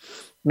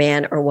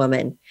 man or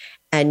woman,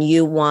 and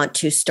you want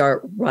to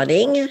start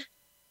running,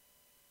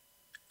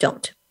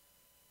 don't.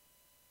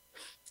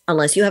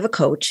 Unless you have a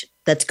coach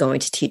that's going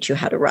to teach you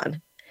how to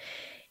run.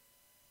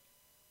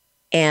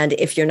 And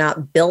if you're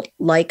not built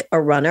like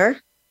a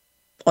runner,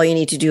 all you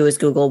need to do is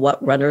Google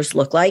what runners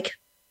look like.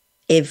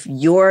 If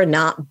you're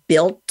not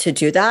built to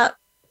do that,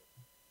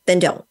 then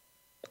don't.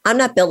 I'm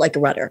not built like a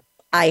runner.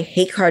 I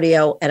hate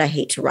cardio and I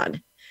hate to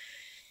run.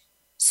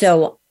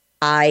 So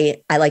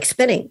I like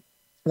spinning.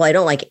 Well, I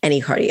don't like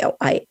any cardio.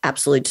 I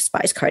absolutely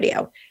despise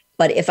cardio.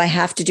 But if I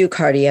have to do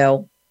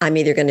cardio, I'm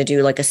either going to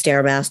do like a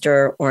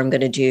Stairmaster, or I'm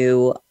going to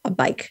do a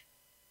bike,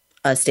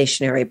 a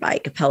stationary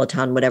bike, a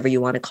Peloton, whatever you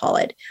want to call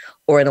it,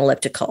 or an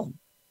elliptical.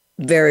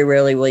 Very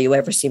rarely will you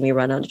ever see me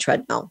run on a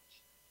treadmill.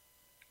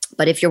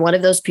 But if you're one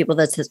of those people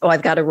that says, oh,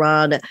 I've got to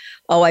run.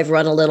 Oh, I've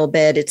run a little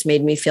bit. It's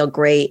made me feel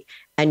great.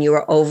 And you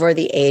are over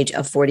the age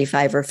of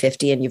 45 or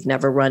 50 and you've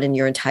never run in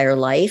your entire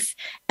life,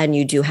 and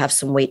you do have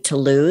some weight to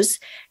lose,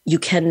 you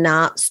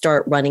cannot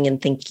start running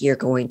and think you're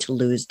going to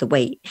lose the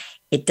weight.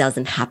 It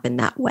doesn't happen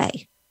that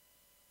way.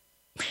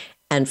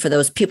 And for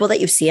those people that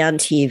you see on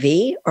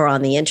TV or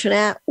on the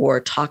internet or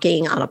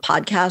talking on a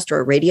podcast or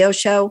a radio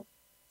show,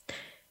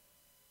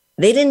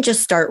 they didn't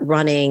just start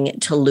running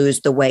to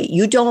lose the weight.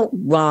 You don't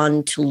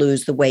run to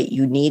lose the weight.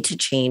 You need to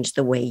change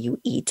the way you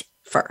eat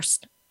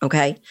first.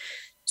 Okay.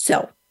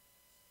 So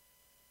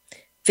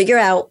figure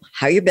out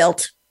how you're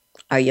built.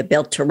 Are you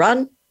built to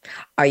run?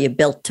 Are you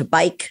built to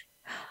bike?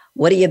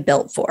 What are you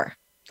built for?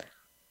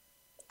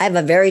 I have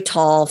a very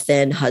tall,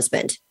 thin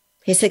husband.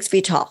 He's 6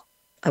 feet tall.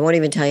 I won't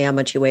even tell you how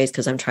much he weighs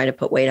because I'm trying to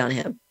put weight on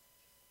him.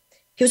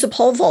 He was a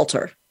pole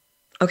vaulter.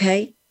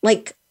 Okay.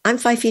 Like, I'm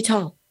 5 feet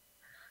tall.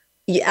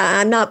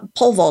 I'm not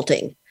pole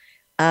vaulting.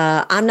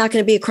 I'm not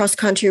going to be a cross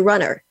country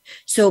runner.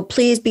 So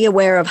please be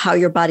aware of how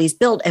your body's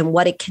built and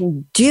what it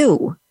can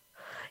do.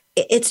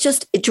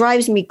 It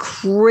drives me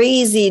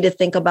crazy to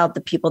think about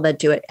the people that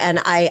do it. And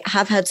I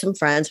have had some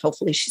friends,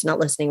 hopefully she's not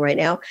listening right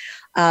now,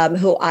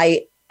 who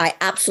I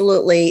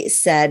absolutely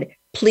said,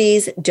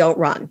 please don't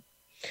run.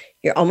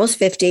 You're almost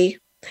 50.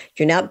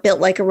 You're not built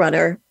like a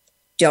runner.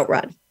 Don't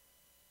run.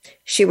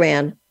 She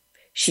ran.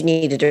 She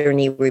needed her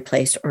knee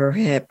replaced or her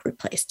hip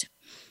replaced.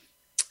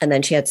 And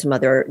then she had some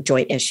other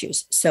joint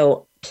issues.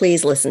 So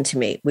please listen to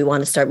me. We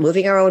want to start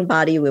moving our own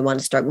body. We want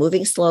to start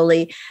moving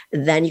slowly.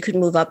 Then you can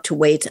move up to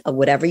weights of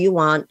whatever you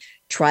want.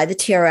 Try the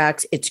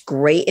TRX. It's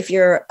great if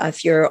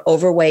you're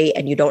overweight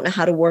and you don't know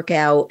how to work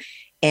out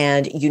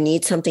and you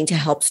need something to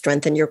help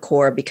strengthen your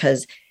core,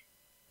 because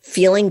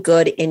feeling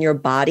good in your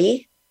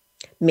body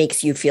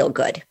makes you feel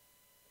good.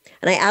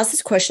 And I asked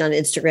this question on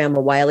Instagram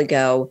a while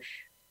ago.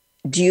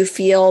 Do you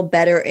feel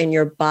better in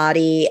your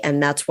body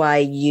and that's why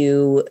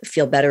you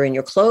feel better in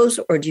your clothes?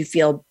 Or do you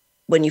feel,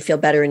 when you feel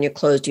better in your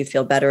clothes, do you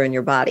feel better in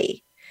your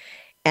body?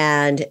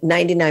 And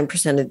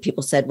 99% of the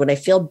people said, when I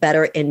feel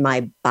better in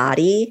my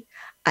body,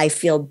 I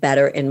feel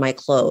better in my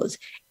clothes.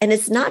 And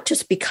it's not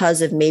just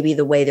because of maybe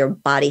the way their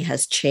body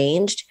has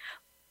changed,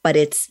 but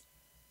it's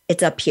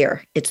up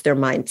here. It's their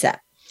mindset.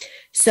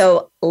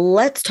 So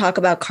let's talk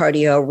about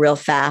cardio real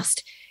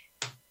fast.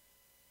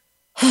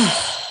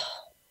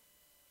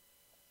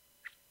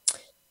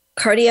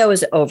 Cardio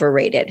is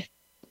overrated.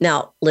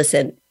 Now,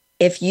 listen,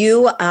 if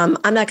you, I'm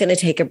not going to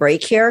take a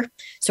break here.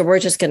 So we're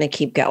just going to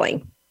keep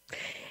going.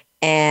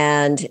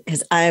 And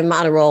because I'm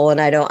on a roll and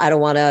I don't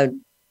want to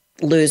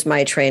lose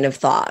my train of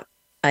thought.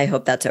 I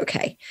hope that's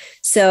okay.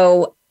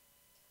 So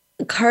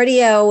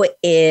cardio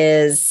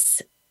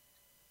is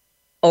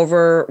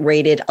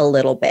overrated a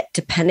little bit,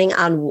 depending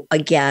on,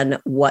 again,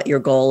 what your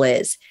goal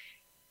is.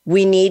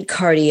 We need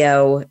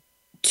cardio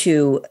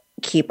to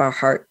keep our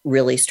heart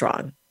really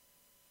strong.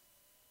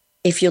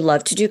 If you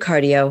love to do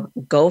cardio,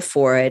 go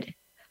for it.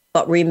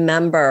 But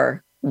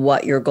remember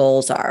what your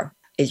goals are.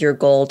 Is your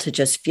goal to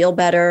just feel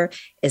better?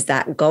 Is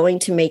that going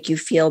to make you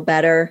feel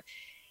better?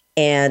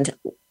 And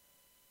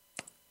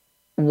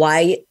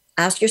why?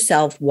 Ask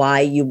yourself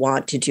why you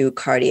want to do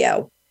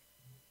cardio.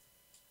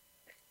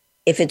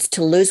 If it's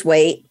to lose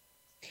weight,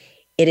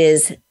 it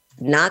is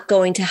not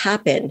going to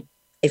happen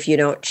if you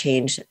don't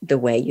change the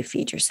way you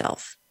feed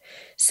yourself.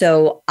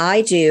 So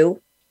I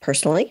do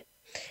personally,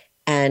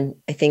 and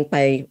I think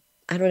I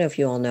don't know if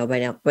you all know by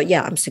now, but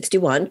yeah, I'm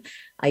 61.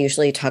 I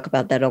usually talk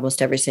about that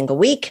almost every single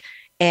week,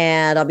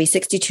 and I'll be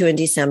 62 in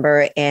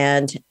December.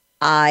 And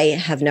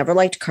I have never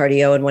liked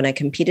cardio. And when I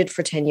competed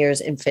for 10 years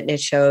in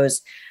fitness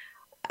shows,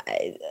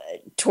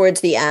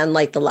 towards the end,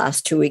 like the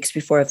last 2 weeks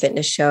before a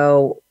fitness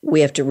show,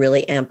 we have to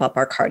really amp up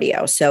our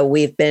cardio. So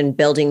we've been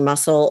building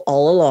muscle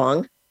all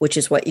along, which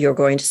is what you're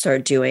going to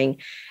start doing.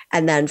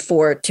 And then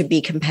to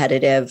be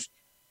competitive,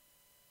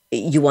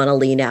 you want to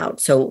lean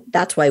out. So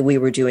that's why we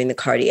were doing the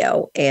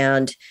cardio.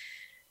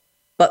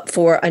 But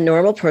for a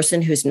normal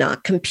person who's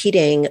not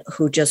competing,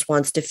 who just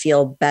wants to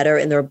feel better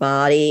in their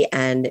body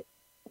and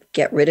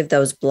get rid of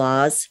those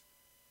blahs,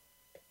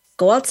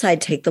 go outside,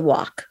 take the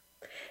walk,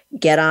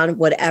 get on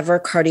whatever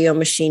cardio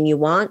machine you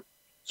want.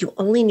 You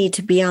only need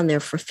to be on there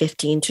for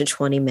 15 to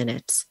 20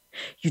 minutes.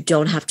 You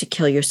don't have to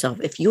kill yourself.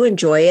 If you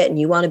enjoy it and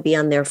you want to be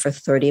on there for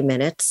 30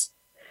 minutes,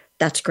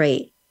 that's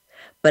great.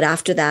 But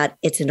after that,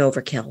 it's an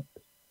overkill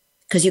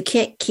because you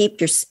can't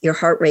keep your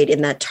heart rate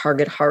in that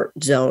target heart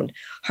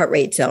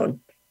rate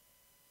zone,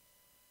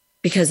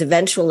 because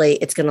eventually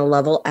it's going to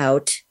level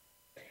out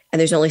and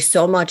there's only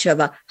so much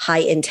of a high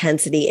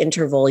intensity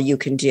interval you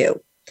can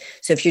do.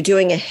 So if you're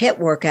doing a HIIT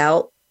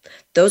workout,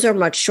 those are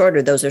much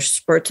shorter. Those are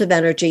spurts of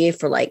energy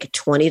for like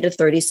 20 to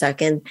 30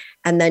 seconds,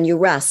 and then you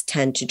rest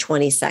 10 to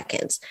 20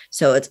 seconds.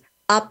 So it's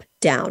up,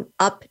 down,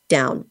 up,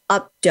 down,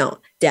 up, down,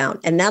 down.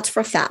 And that's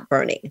for fat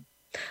burning.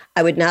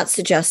 I would not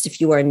suggest,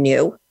 if you are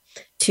new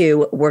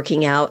to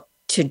working out,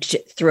 to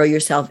throw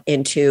yourself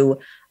into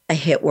a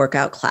HIIT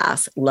workout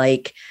class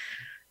like,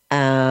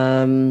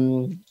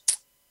 and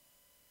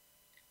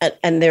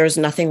there's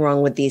nothing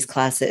wrong with these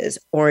classes.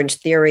 Orange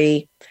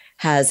Theory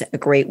has a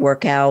great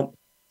workout.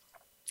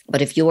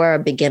 But if you are a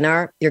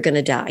beginner, you're going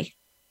to die.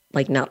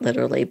 Like, not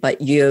literally, but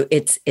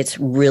it's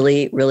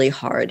really, really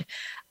hard.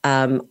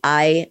 I'm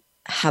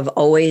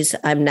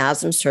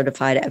NASM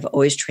certified. I've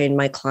always trained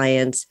my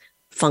clients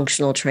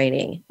functional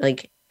training,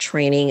 like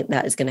training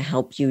that is going to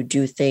help you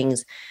do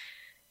things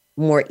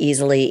more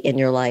easily in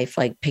your life,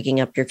 like picking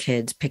up your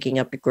kids, picking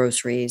up your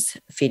groceries,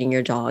 feeding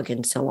your dog,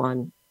 and so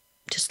on.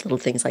 Just little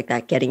things like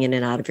that, getting in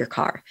and out of your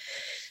car.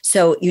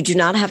 So you do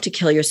not have to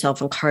kill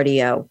yourself in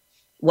cardio.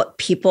 Where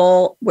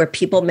people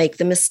make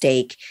the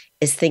mistake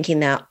is thinking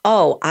that,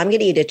 oh, I'm going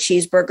to eat a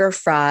cheeseburger,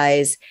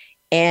 fries,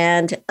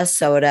 and a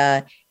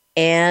soda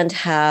and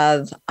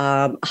have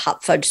a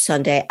hot fudge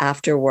sundae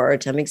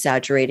afterwards. I'm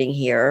exaggerating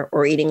here,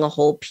 or eating a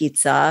whole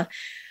pizza,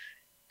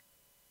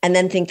 and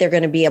then think they're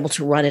going to be able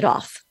to run it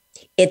off.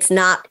 It's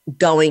not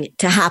going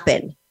to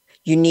happen.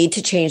 You need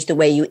to change the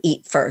way you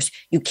eat first.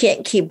 You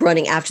can't keep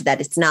running after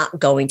that. It's not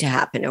going to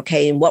happen.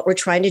 Okay. And what we're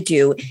trying to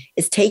do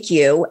is take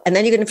you, and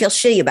then you're going to feel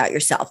shitty about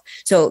yourself.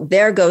 So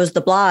there goes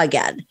the blah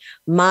again.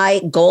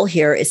 My goal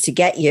here is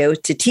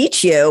to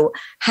teach you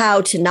how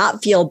to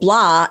not feel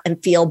blah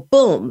and feel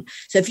boom.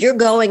 So if you're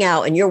going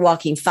out and you're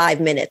walking 5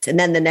 minutes, and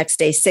then the next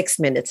day, 6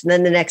 minutes, and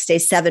then the next day,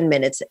 7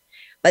 minutes,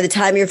 by the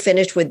time you're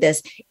finished with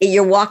this,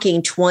 you're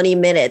walking 20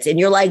 minutes and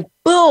you're like,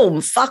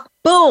 boom, fuck,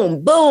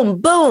 boom, boom,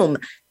 boom.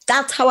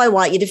 That's how I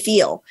want you to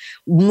feel.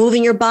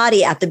 Moving your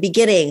body at the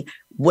beginning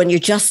when you're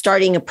just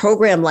starting a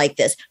program like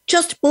this.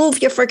 Just move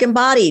your freaking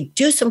body.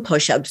 Do some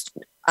push-ups.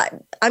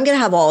 I'm going to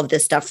have all of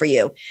this stuff for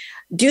you.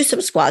 Do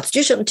some squats.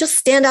 Just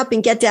stand up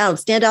and get down.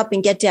 Stand up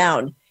and get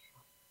down.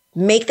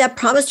 Make that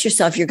promise to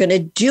yourself. You're going to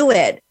do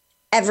it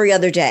every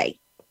other day.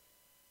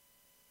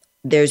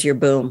 There's your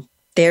boom.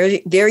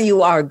 There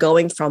you are,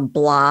 going from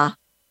blah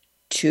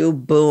to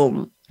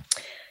boom.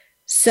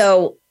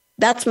 So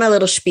that's my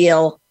little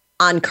spiel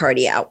on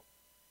cardio.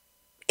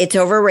 It's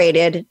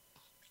overrated.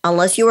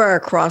 Unless you are a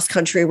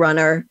cross-country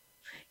runner,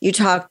 you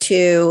talk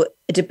to,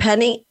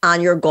 depending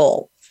on your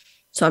goal.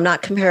 So I'm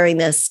not comparing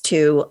this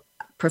to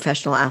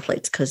professional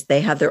athletes because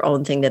they have their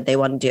own thing that they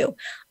want to do.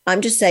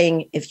 I'm just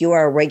saying, if you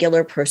are a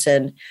regular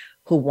person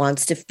who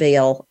wants to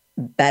feel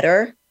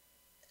better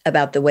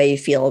about the way you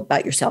feel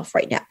about yourself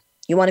right now,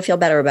 you want to feel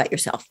better about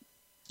yourself.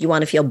 You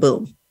want to feel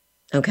boom.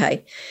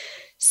 Okay.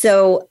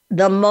 So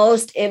the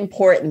most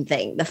important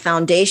thing, the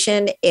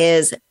foundation,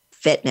 is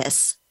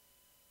fitness.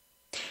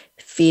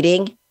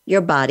 Feeding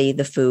your body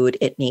the food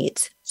it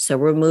needs. So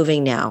we're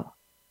moving now.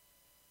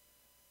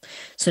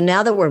 So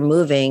now that we're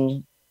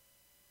moving,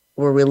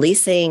 we're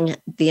releasing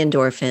the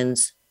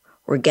endorphins.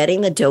 We're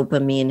getting the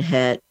dopamine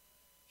hit.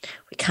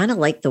 We kind of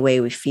like the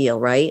way we feel,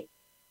 right?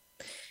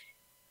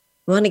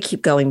 We want to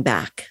keep going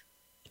back.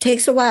 It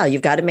takes a while.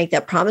 You've got to make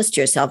that promise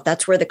to yourself.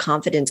 That's where the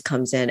confidence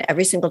comes in.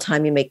 Every single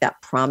time you make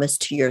that promise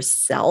to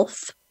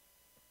yourself,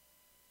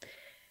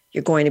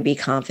 you're going to be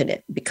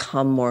confident,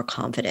 become more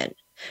confident.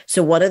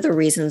 So one of the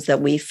reasons that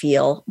we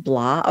feel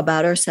blah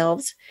about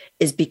ourselves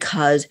is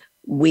because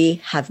we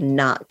have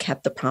not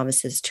kept the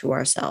promises to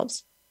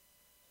ourselves.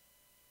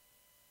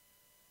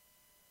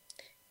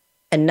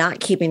 And not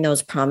keeping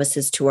those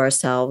promises to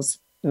ourselves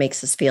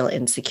makes us feel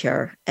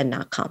insecure and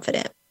not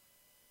confident.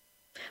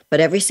 But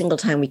every single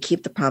time we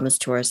keep the promise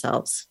to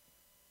ourselves,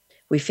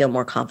 we feel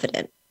more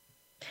confident.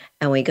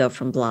 And we go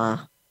from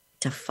blah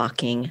to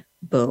fucking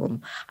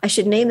boom. I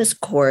should name this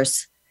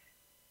course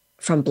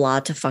From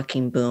Blah to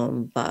Fucking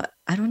Boom, but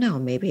I don't know.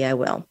 Maybe I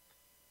will.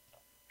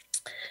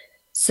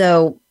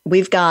 So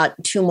we've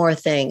got 2 more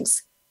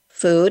things: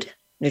 food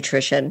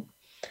nutrition,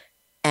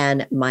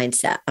 and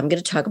mindset. I'm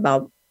going to talk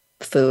about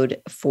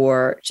food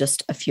for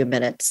just a few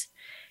minutes.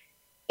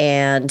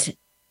 And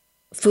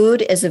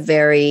food is a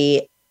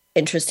very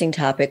interesting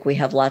topic. We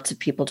have lots of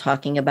people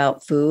talking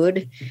about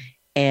food,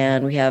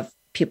 and we have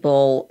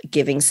people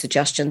giving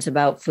suggestions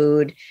about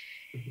food.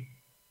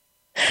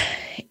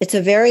 It's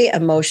a very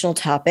emotional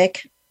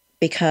topic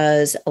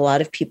because a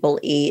lot of people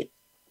eat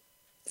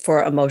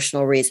for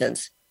emotional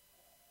reasons.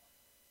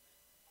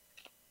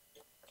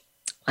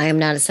 I am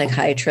not a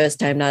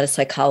psychiatrist. I'm not a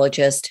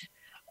psychologist.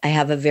 I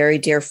have a very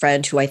dear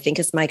friend who I think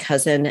is my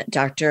cousin,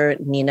 Dr.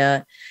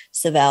 Nina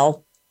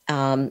Savell.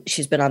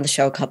 She's been on the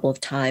show a couple of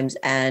times,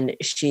 and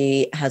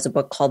she has a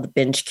book called The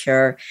Binge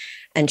Cure,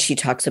 and she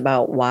talks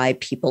about why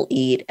people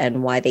eat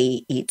and why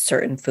they eat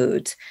certain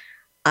foods.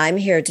 I'm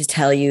here to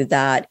tell you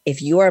that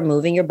if you are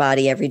moving your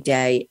body every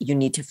day, you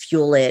need to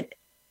fuel it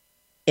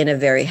in a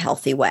very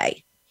healthy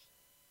way.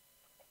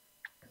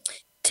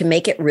 To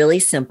make it really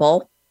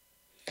simple,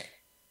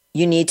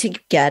 you need to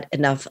get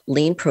enough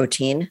lean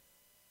protein.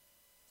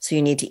 So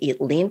you need to eat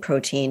lean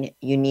protein.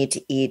 You need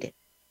to eat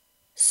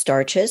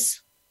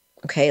starches,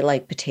 okay,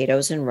 like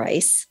potatoes and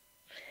rice.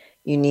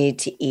 You need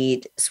to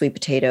eat sweet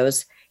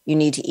potatoes. You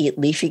need to eat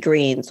leafy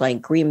greens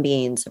like green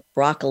beans,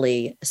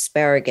 broccoli,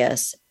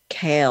 asparagus,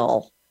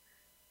 kale,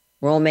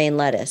 romaine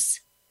lettuce.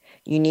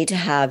 You need to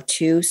have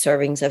 2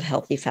 servings of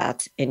healthy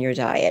fats in your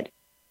diet.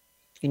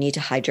 You need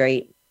to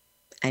hydrate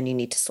and you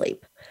need to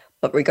sleep.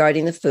 But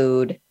regarding the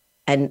food,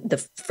 and the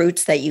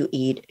fruits that you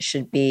eat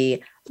should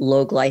be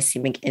low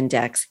glycemic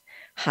index,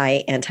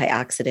 high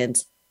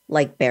antioxidants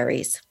like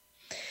berries.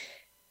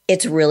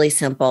 It's really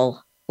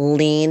simple.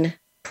 Lean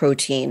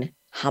protein.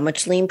 How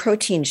much lean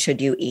protein should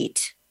you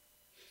eat?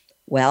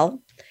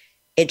 Well,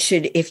 it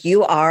should, if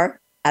you are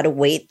at a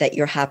weight that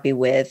you're happy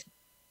with,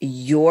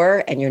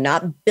 you're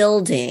not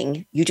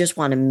building, you just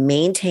want to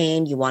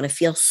maintain, you want to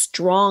feel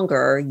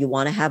stronger, you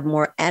want to have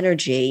more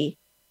energy,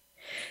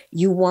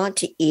 you want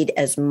to eat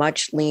as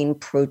much lean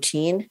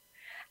protein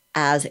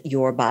as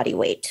your body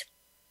weight.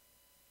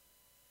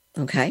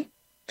 Okay?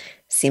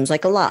 Seems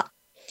like a lot.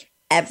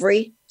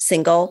 Every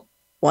single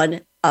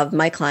one of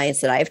my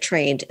clients that I have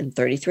trained in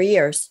 33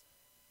 years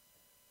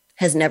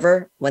has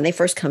never, when they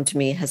first come to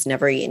me, has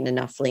never eaten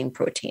enough lean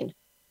protein.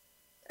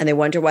 And they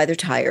wonder why they're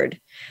tired,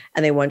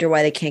 and they wonder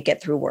why they can't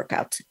get through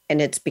workouts.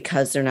 And it's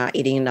because they're not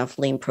eating enough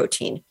lean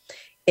protein.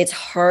 It's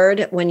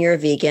hard when you're a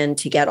vegan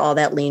to get all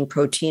that lean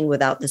protein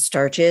without the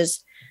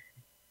starches.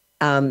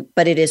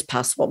 But it is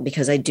possible,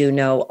 because I do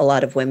know a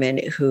lot of women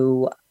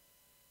who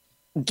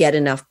get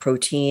enough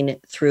protein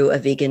through a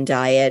vegan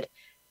diet,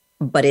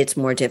 but it's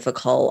more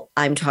difficult.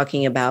 I'm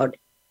talking about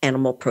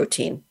animal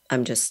protein.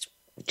 I'm just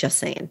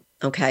saying,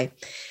 okay?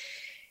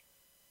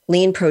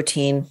 Lean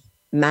protein,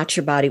 match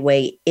your body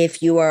weight.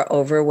 If you are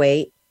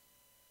overweight,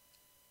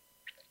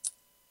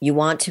 you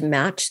want to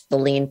match the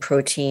lean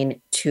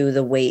protein to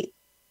the weight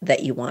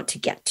that you want to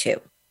get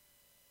to.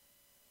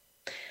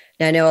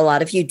 Now, I know a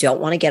lot of you don't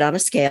want to get on a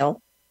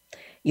scale.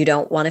 You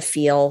don't want to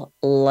feel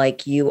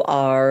like you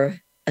are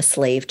a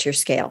slave to your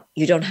scale.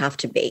 You don't have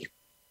to be.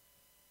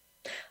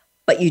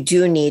 But you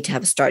do need to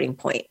have a starting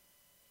point.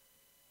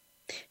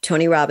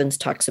 Tony Robbins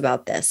talks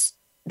about this.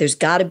 There's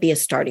got to be a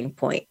starting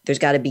point. There's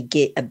got to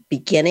be a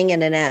beginning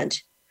and an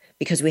end,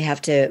 because we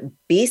have to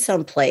be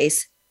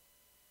someplace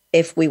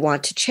if we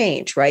want to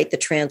change, right? The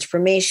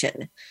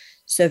transformation.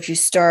 So if you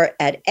start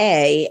at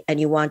A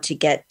and you want to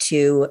get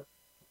to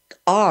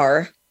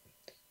R,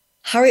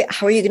 how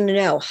are you going to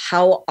know?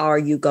 How are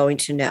you going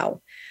to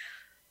know?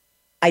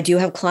 I do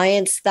have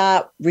clients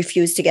that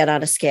refuse to get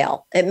on a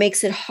scale. It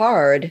makes it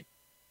hard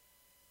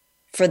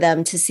for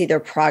them to see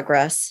their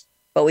progress,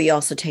 but we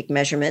also take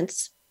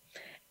measurements.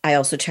 I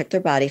also check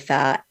their body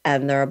fat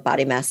and their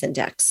body mass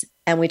index,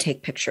 and we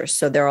take pictures.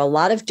 So there are a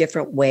lot of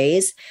different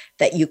ways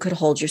that you could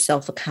hold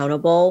yourself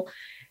accountable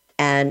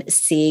and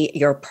see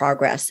your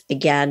progress.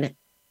 Again,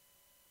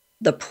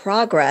 the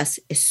progress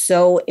is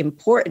so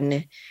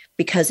important,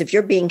 because if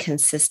you're being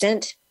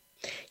consistent,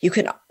 you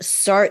can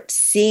start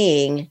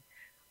seeing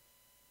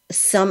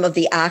some of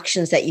the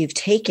actions that you've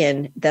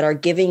taken that are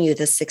giving you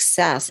the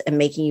success and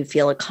making you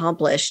feel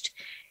accomplished.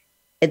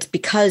 It's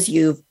because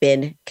you've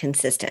been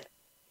consistent.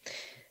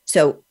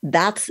 So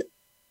that's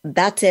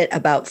it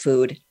about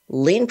food.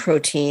 Lean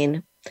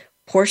protein,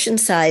 portion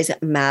size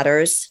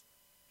matters.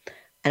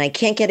 And I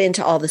can't get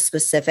into all the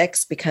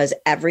specifics because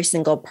every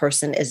single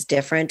person is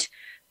different,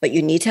 but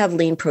you need to have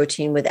lean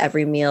protein with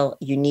every meal.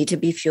 You need to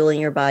be fueling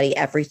your body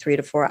every 3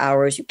 to 4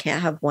 hours. You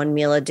can't have one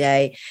meal a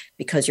day,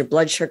 because your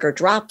blood sugar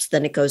drops,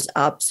 then it goes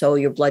up. So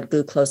your blood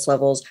glucose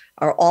levels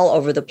are all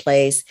over the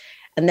place.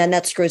 And then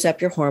that screws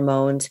up your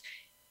hormones.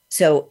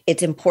 So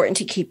it's important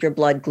to keep your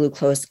blood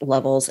glucose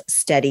levels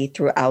steady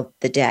throughout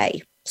the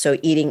day. So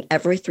eating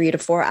every 3 to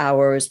 4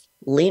 hours,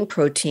 lean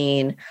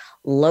protein,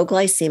 low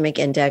glycemic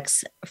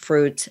index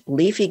fruits,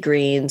 leafy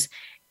greens,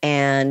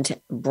 and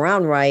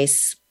brown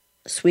rice,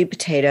 sweet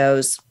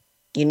potatoes.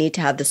 You need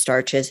to have the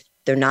starches.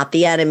 They're not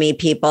the enemy,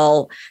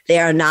 people. They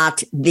are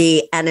not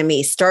the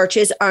enemy.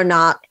 Starches are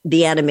not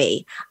the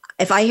enemy.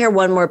 If I hear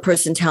one more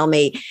person tell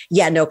me,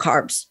 yeah, no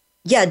carbs.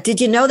 Yeah. Did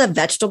you know that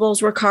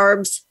vegetables were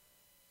carbs?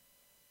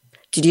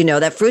 Did you know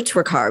that fruits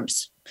were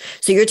carbs?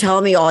 So you're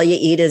telling me all you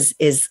eat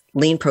is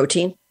lean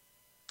protein?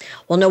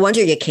 Well, no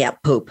wonder you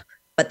can't poop,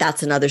 but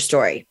that's another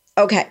story.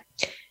 Okay.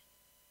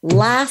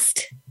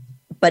 Last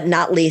but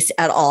not least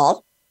at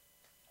all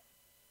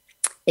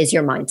is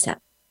your mindset.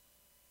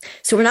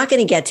 So we're not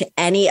going to get to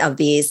any of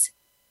these,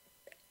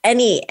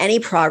 any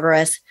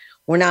progress.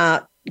 We're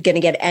not going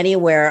to get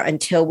anywhere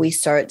until we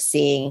start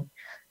seeing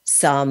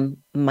some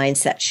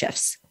mindset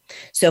shifts.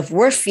 So if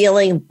we're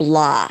feeling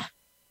blah,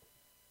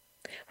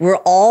 we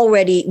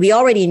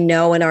already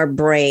know in our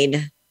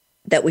brain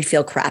that we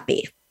feel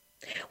crappy.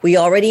 We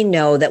already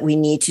know that we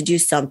need to do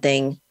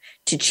something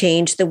to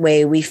change the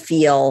way we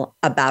feel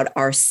about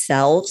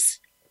ourselves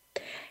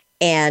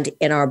and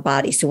in our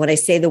body. So when I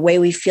say the way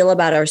we feel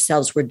about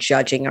ourselves, we're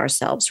judging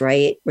ourselves,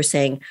 right? We're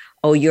saying,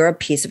 oh, you're a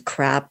piece of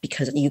crap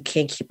because you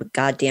can't keep a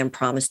goddamn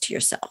promise to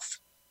yourself.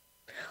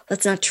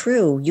 That's not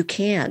true. You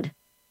can.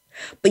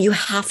 But you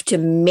have to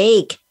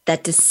make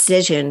that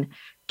decision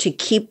to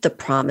keep the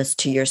promise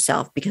to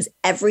yourself, because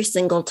every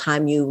single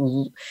time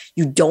you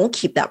don't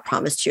keep that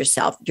promise to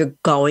yourself, you're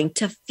going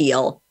to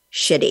feel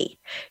shitty.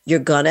 You're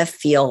going to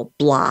feel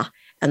blah.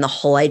 And the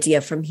whole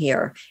idea from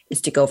here is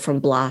to go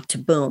from blah to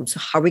boom. So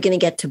how are we going to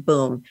get to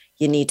boom?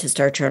 You need to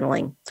start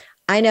journaling.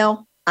 I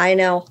know.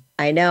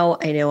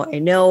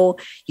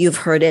 You've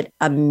heard it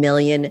a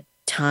million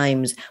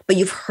times, but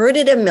you've heard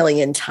it a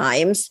million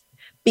times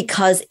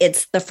because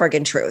it's the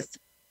friggin' truth.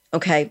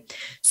 Okay.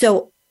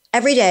 So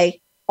every day,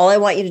 all I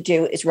want you to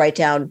do is write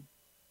down,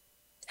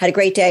 had a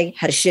great day,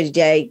 had a shitty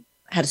day,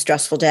 had a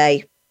stressful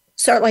day.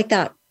 Start like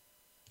that.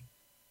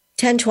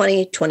 10,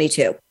 20,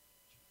 22.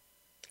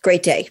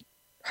 Great day.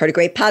 Heard a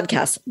great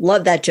podcast.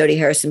 Love that Jodi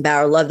Harrison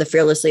Bauer. Love the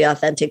Fearlessly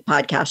Authentic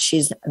podcast.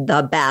 She's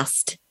the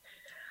best.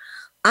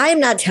 I'm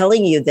not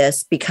telling you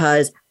this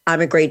because I'm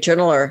a great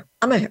journaler.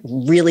 I'm a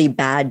really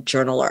bad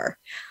journaler.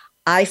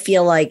 I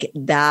feel like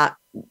that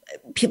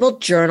people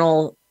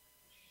journal.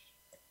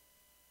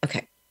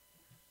 Okay.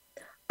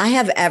 I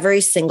have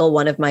every single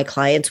one of my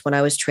clients, when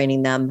I was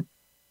training them,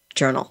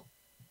 journal.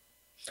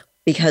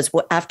 Because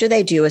after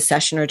they do a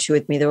session or two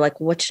with me, they're like,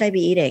 what should I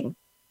be eating?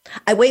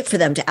 I wait for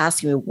them to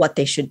ask me what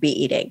they should be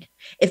eating.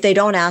 If they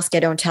don't ask,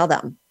 I don't tell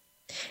them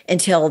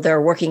until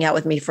they're working out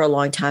with me for a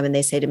long time. And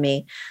they say to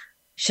me,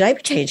 should I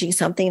be changing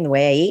something in the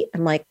way I eat?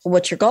 I'm like, well,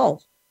 what's your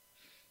goal?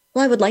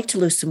 Well, I would like to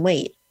lose some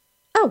weight.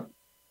 Oh,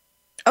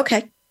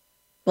 okay.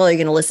 Well, are you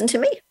going to listen to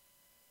me?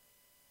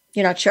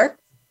 You're not sure?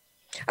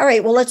 All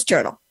right, well, let's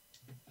journal.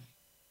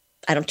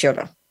 I don't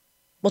journal.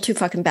 Well, too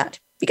fucking bad.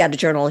 You got to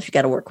journal if you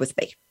got to work with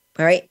me.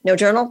 All right. No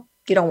journal.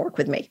 You don't work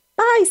with me.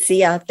 Bye. See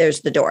ya.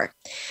 There's the door.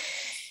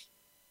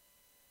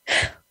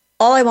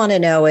 All I want to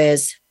know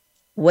is,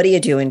 what are you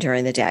doing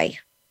during the day?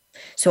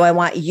 So I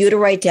want you to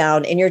write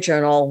down in your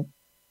journal,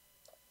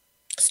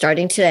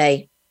 starting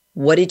today,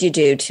 what did you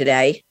do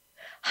today?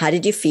 How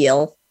did you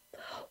feel?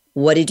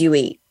 What did you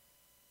eat?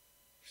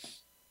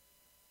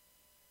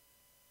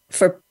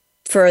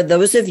 For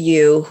those of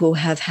you who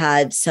have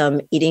had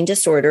some eating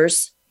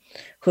disorders,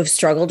 who have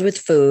struggled with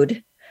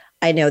food,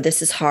 I know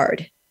this is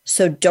hard.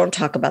 So don't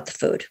talk about the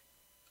food,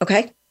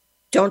 okay?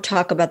 Don't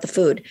talk about the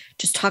food.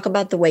 Just talk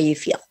about the way you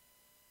feel.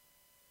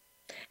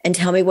 And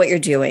tell me what you're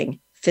doing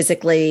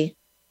physically,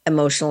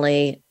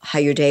 emotionally, how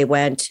your day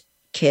went,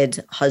 kids,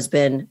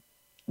 husband,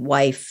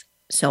 wife,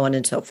 so on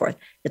and so forth.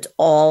 It's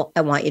all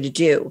I want you to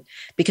do,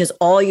 because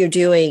all you're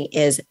doing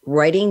is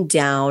writing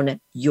down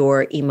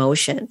your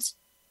emotions.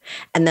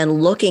 And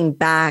then looking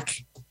back,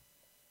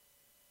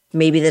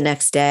 maybe the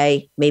next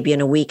day, maybe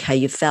in a week, how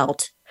you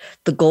felt.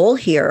 The goal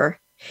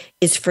here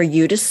is for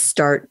you to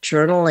start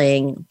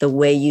journaling the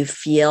way you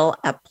feel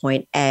at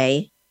point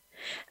A.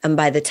 And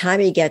by the time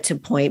you get to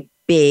point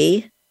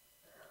B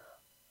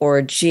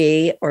or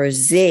G or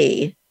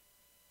Z,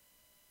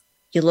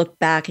 you look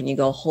back and you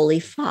go, holy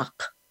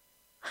fuck,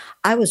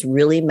 I was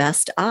really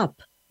messed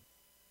up.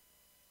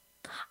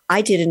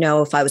 I didn't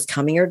know if I was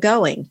coming or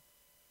going.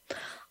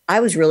 I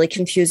was really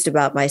confused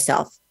about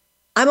myself.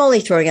 I'm only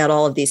throwing out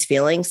all of these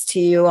feelings to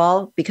you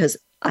all because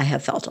I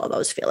have felt all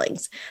those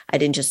feelings. I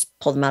didn't just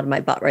pull them out of my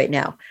butt right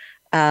now.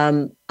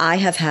 I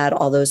have had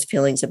all those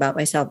feelings about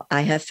myself.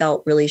 I have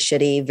felt really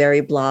shitty,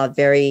 very blah,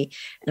 and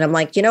I'm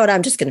like, you know what?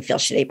 I'm just going to feel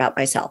shitty about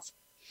myself.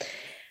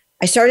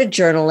 I started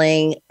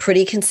journaling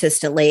pretty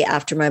consistently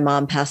after my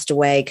mom passed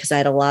away because I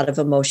had a lot of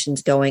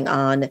emotions going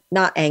on,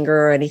 not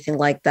anger or anything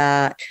like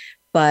that,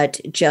 but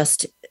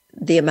just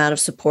the amount of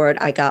support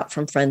I got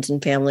from friends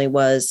and family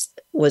was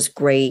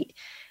great.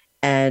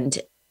 And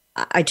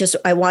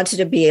I wanted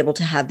to be able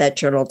to have that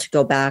journal to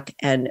go back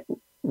and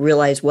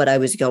realize what I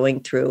was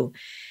going through.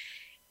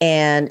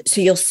 And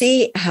so you'll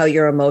see how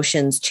your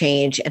emotions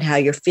change and how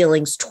your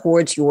feelings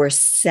towards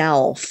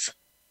yourself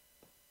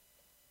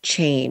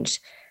change,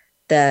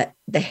 the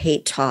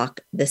hate talk,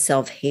 the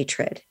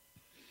self-hatred.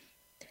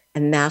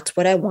 And that's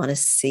what I want to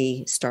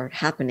see start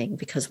happening,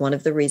 because one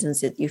of the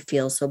reasons that you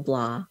feel so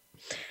blah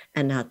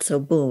and not so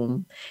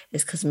boom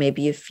is because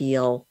maybe you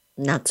feel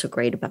not so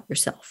great about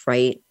yourself,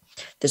 right?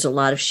 There's a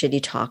lot of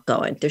shitty talk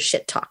going. There's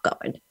shit talk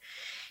going.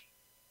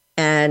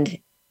 And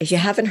if you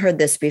haven't heard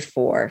this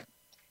before,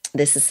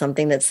 this is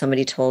something that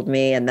somebody told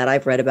me and that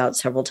I've read about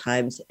several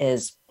times,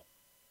 is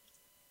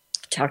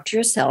talk to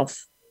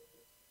yourself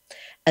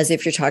as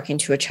if you're talking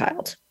to a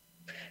child.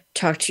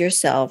 Talk to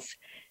yourself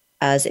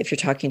as if you're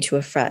talking to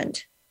a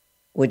friend.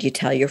 Would you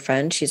tell your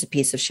friend she's a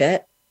piece of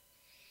shit?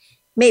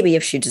 Maybe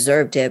if she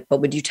deserved it, but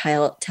would you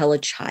tell a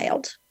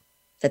child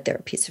that they're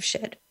a piece of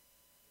shit?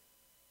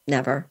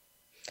 Never.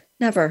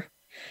 Never.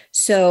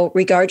 So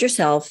regard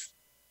yourself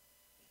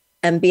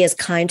and be as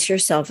kind to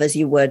yourself as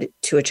you would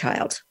to a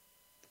child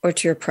or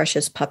to your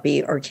precious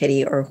puppy or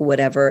kitty or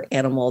whatever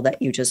animal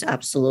that you just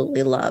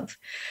absolutely love.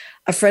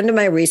 A friend of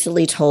mine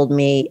recently told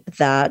me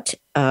that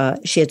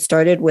she had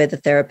started with a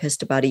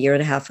therapist about 1.5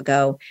 years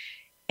ago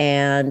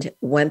and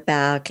went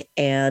back,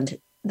 and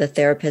the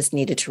therapist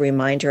needed to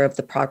remind her of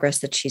the progress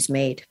that she's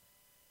made,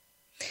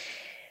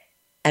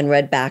 and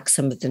read back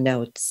some of the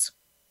notes.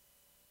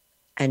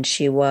 And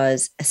she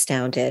was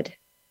astounded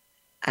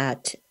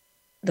at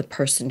the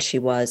person she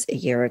was 1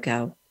 year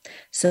ago.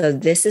 So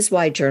this is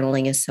why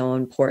journaling is so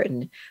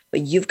important.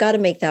 But you've got to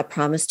make that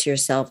promise to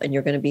yourself, and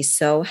you're going to be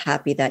so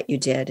happy that you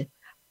did.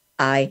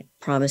 I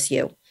promise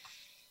you.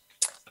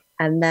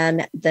 And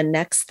then the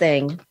next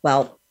thing,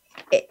 well,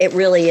 it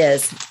really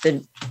is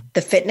the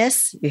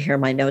fitness. You hear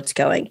my notes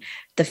going.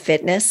 The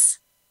fitness,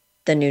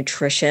 the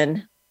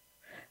nutrition,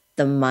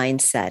 the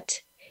mindset.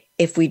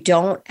 If we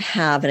don't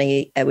have,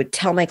 and I would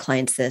tell my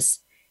clients this,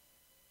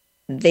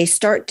 they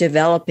start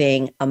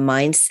developing a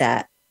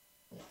mindset,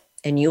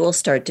 and you will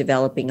start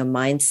developing a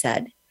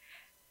mindset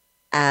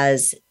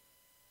as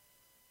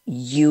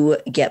you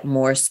get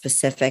more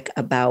specific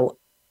about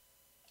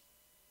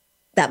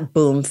that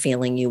boom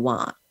feeling you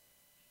want,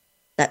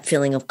 that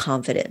feeling of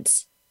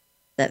confidence,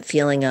 that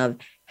feeling of,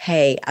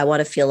 hey, I want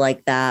to feel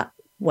like that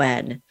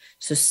when.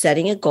 So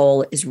setting a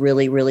goal is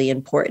really, really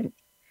important.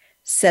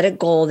 Set a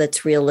goal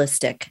that's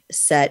realistic.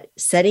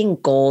 Setting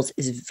goals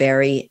is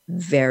very,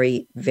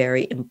 very,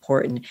 very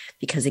important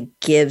because it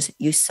gives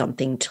you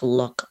something to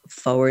look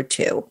forward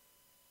to.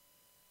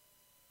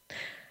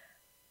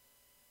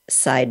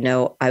 Side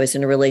note, I was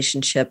in a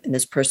relationship and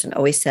this person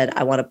always said,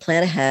 I want to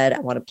plan ahead. I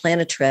want to plan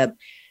a trip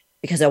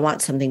because I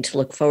want something to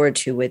look forward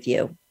to with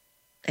you.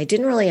 I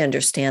didn't really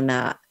understand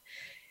that.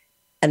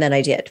 And then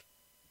I did.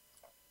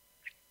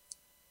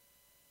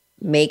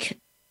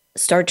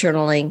 Start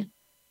journaling,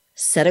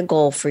 set a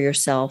goal for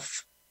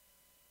yourself,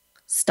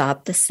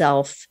 stop the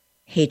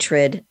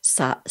self-hatred,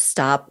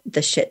 stop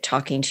the shit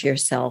talking to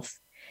yourself.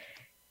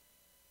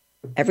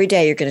 Every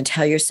day you're going to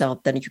tell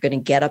yourself that you're going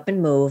to get up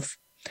and move,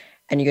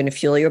 and you're going to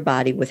fuel your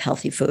body with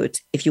healthy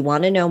foods. If you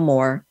want to know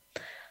more,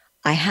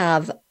 I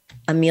have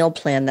a meal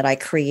plan that I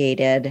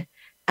created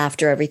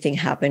after everything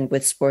happened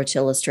with Sports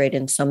Illustrated.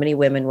 And so many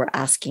women were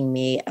asking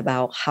me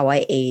about how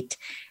I ate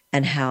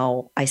and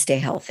how I stay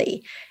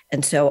healthy.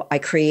 And so I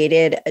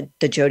created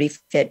the Jodi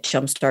Fit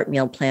Jumpstart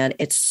Meal Plan.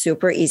 It's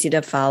super easy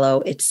to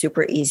follow. It's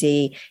super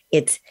easy.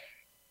 It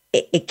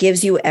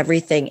gives you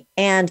everything.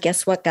 And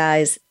guess what,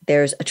 guys?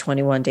 There's a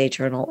 21-day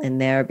journal in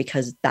there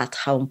because that's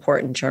how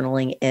important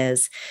journaling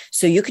is.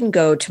 So you can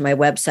go to my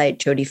website,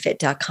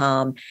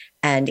 jodifit.com,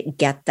 and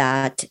get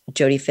that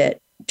Jodi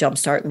Fit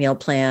Jumpstart Meal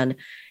Plan.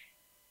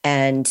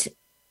 And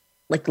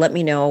let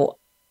me know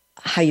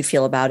how you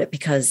feel about it,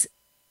 because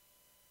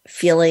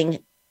feeling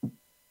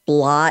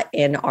blah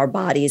in our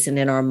bodies and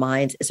in our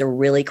minds is a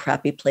really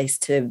crappy place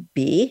to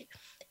be.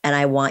 And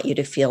I want you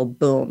to feel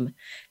boom,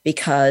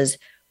 because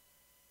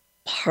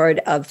part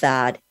of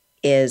that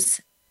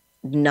is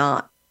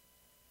not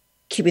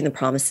keeping the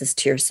promises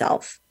to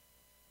yourself.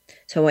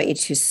 So I want you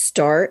to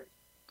start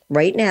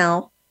right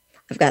now.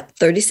 I've got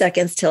 30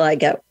 seconds till I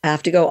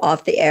have to go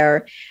off the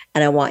air.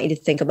 And I want you to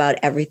think about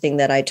everything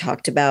that I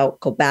talked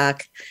about. Go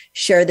back,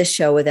 share the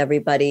show with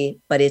everybody.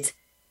 But it's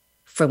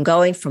from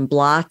going from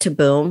blah to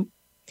boom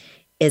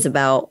is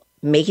about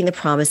making the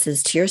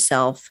promises to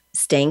yourself,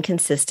 staying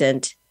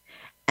consistent,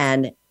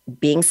 and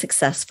being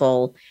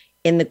successful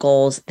in the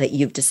goals that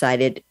you've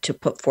decided to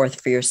put forth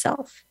for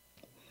yourself.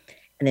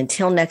 And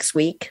until next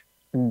week,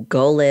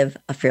 go live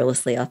a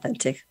fearlessly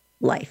authentic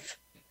life.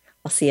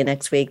 I'll see you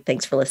next week.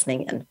 Thanks for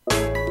listening in.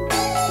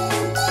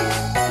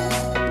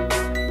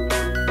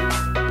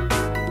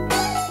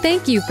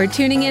 Thank you for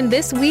tuning in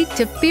this week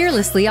to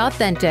Fearlessly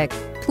Authentic.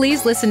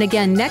 Please listen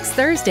again next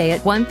Thursday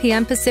at 1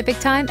 p.m. Pacific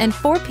Time and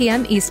 4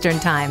 p.m. Eastern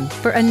Time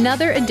for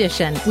another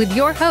edition with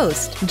your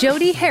host,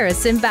 Jodi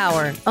Harrison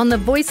Bauer, on the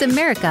Voice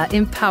America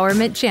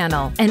Empowerment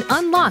Channel, and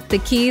unlock the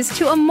keys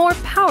to a more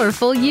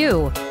powerful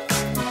you.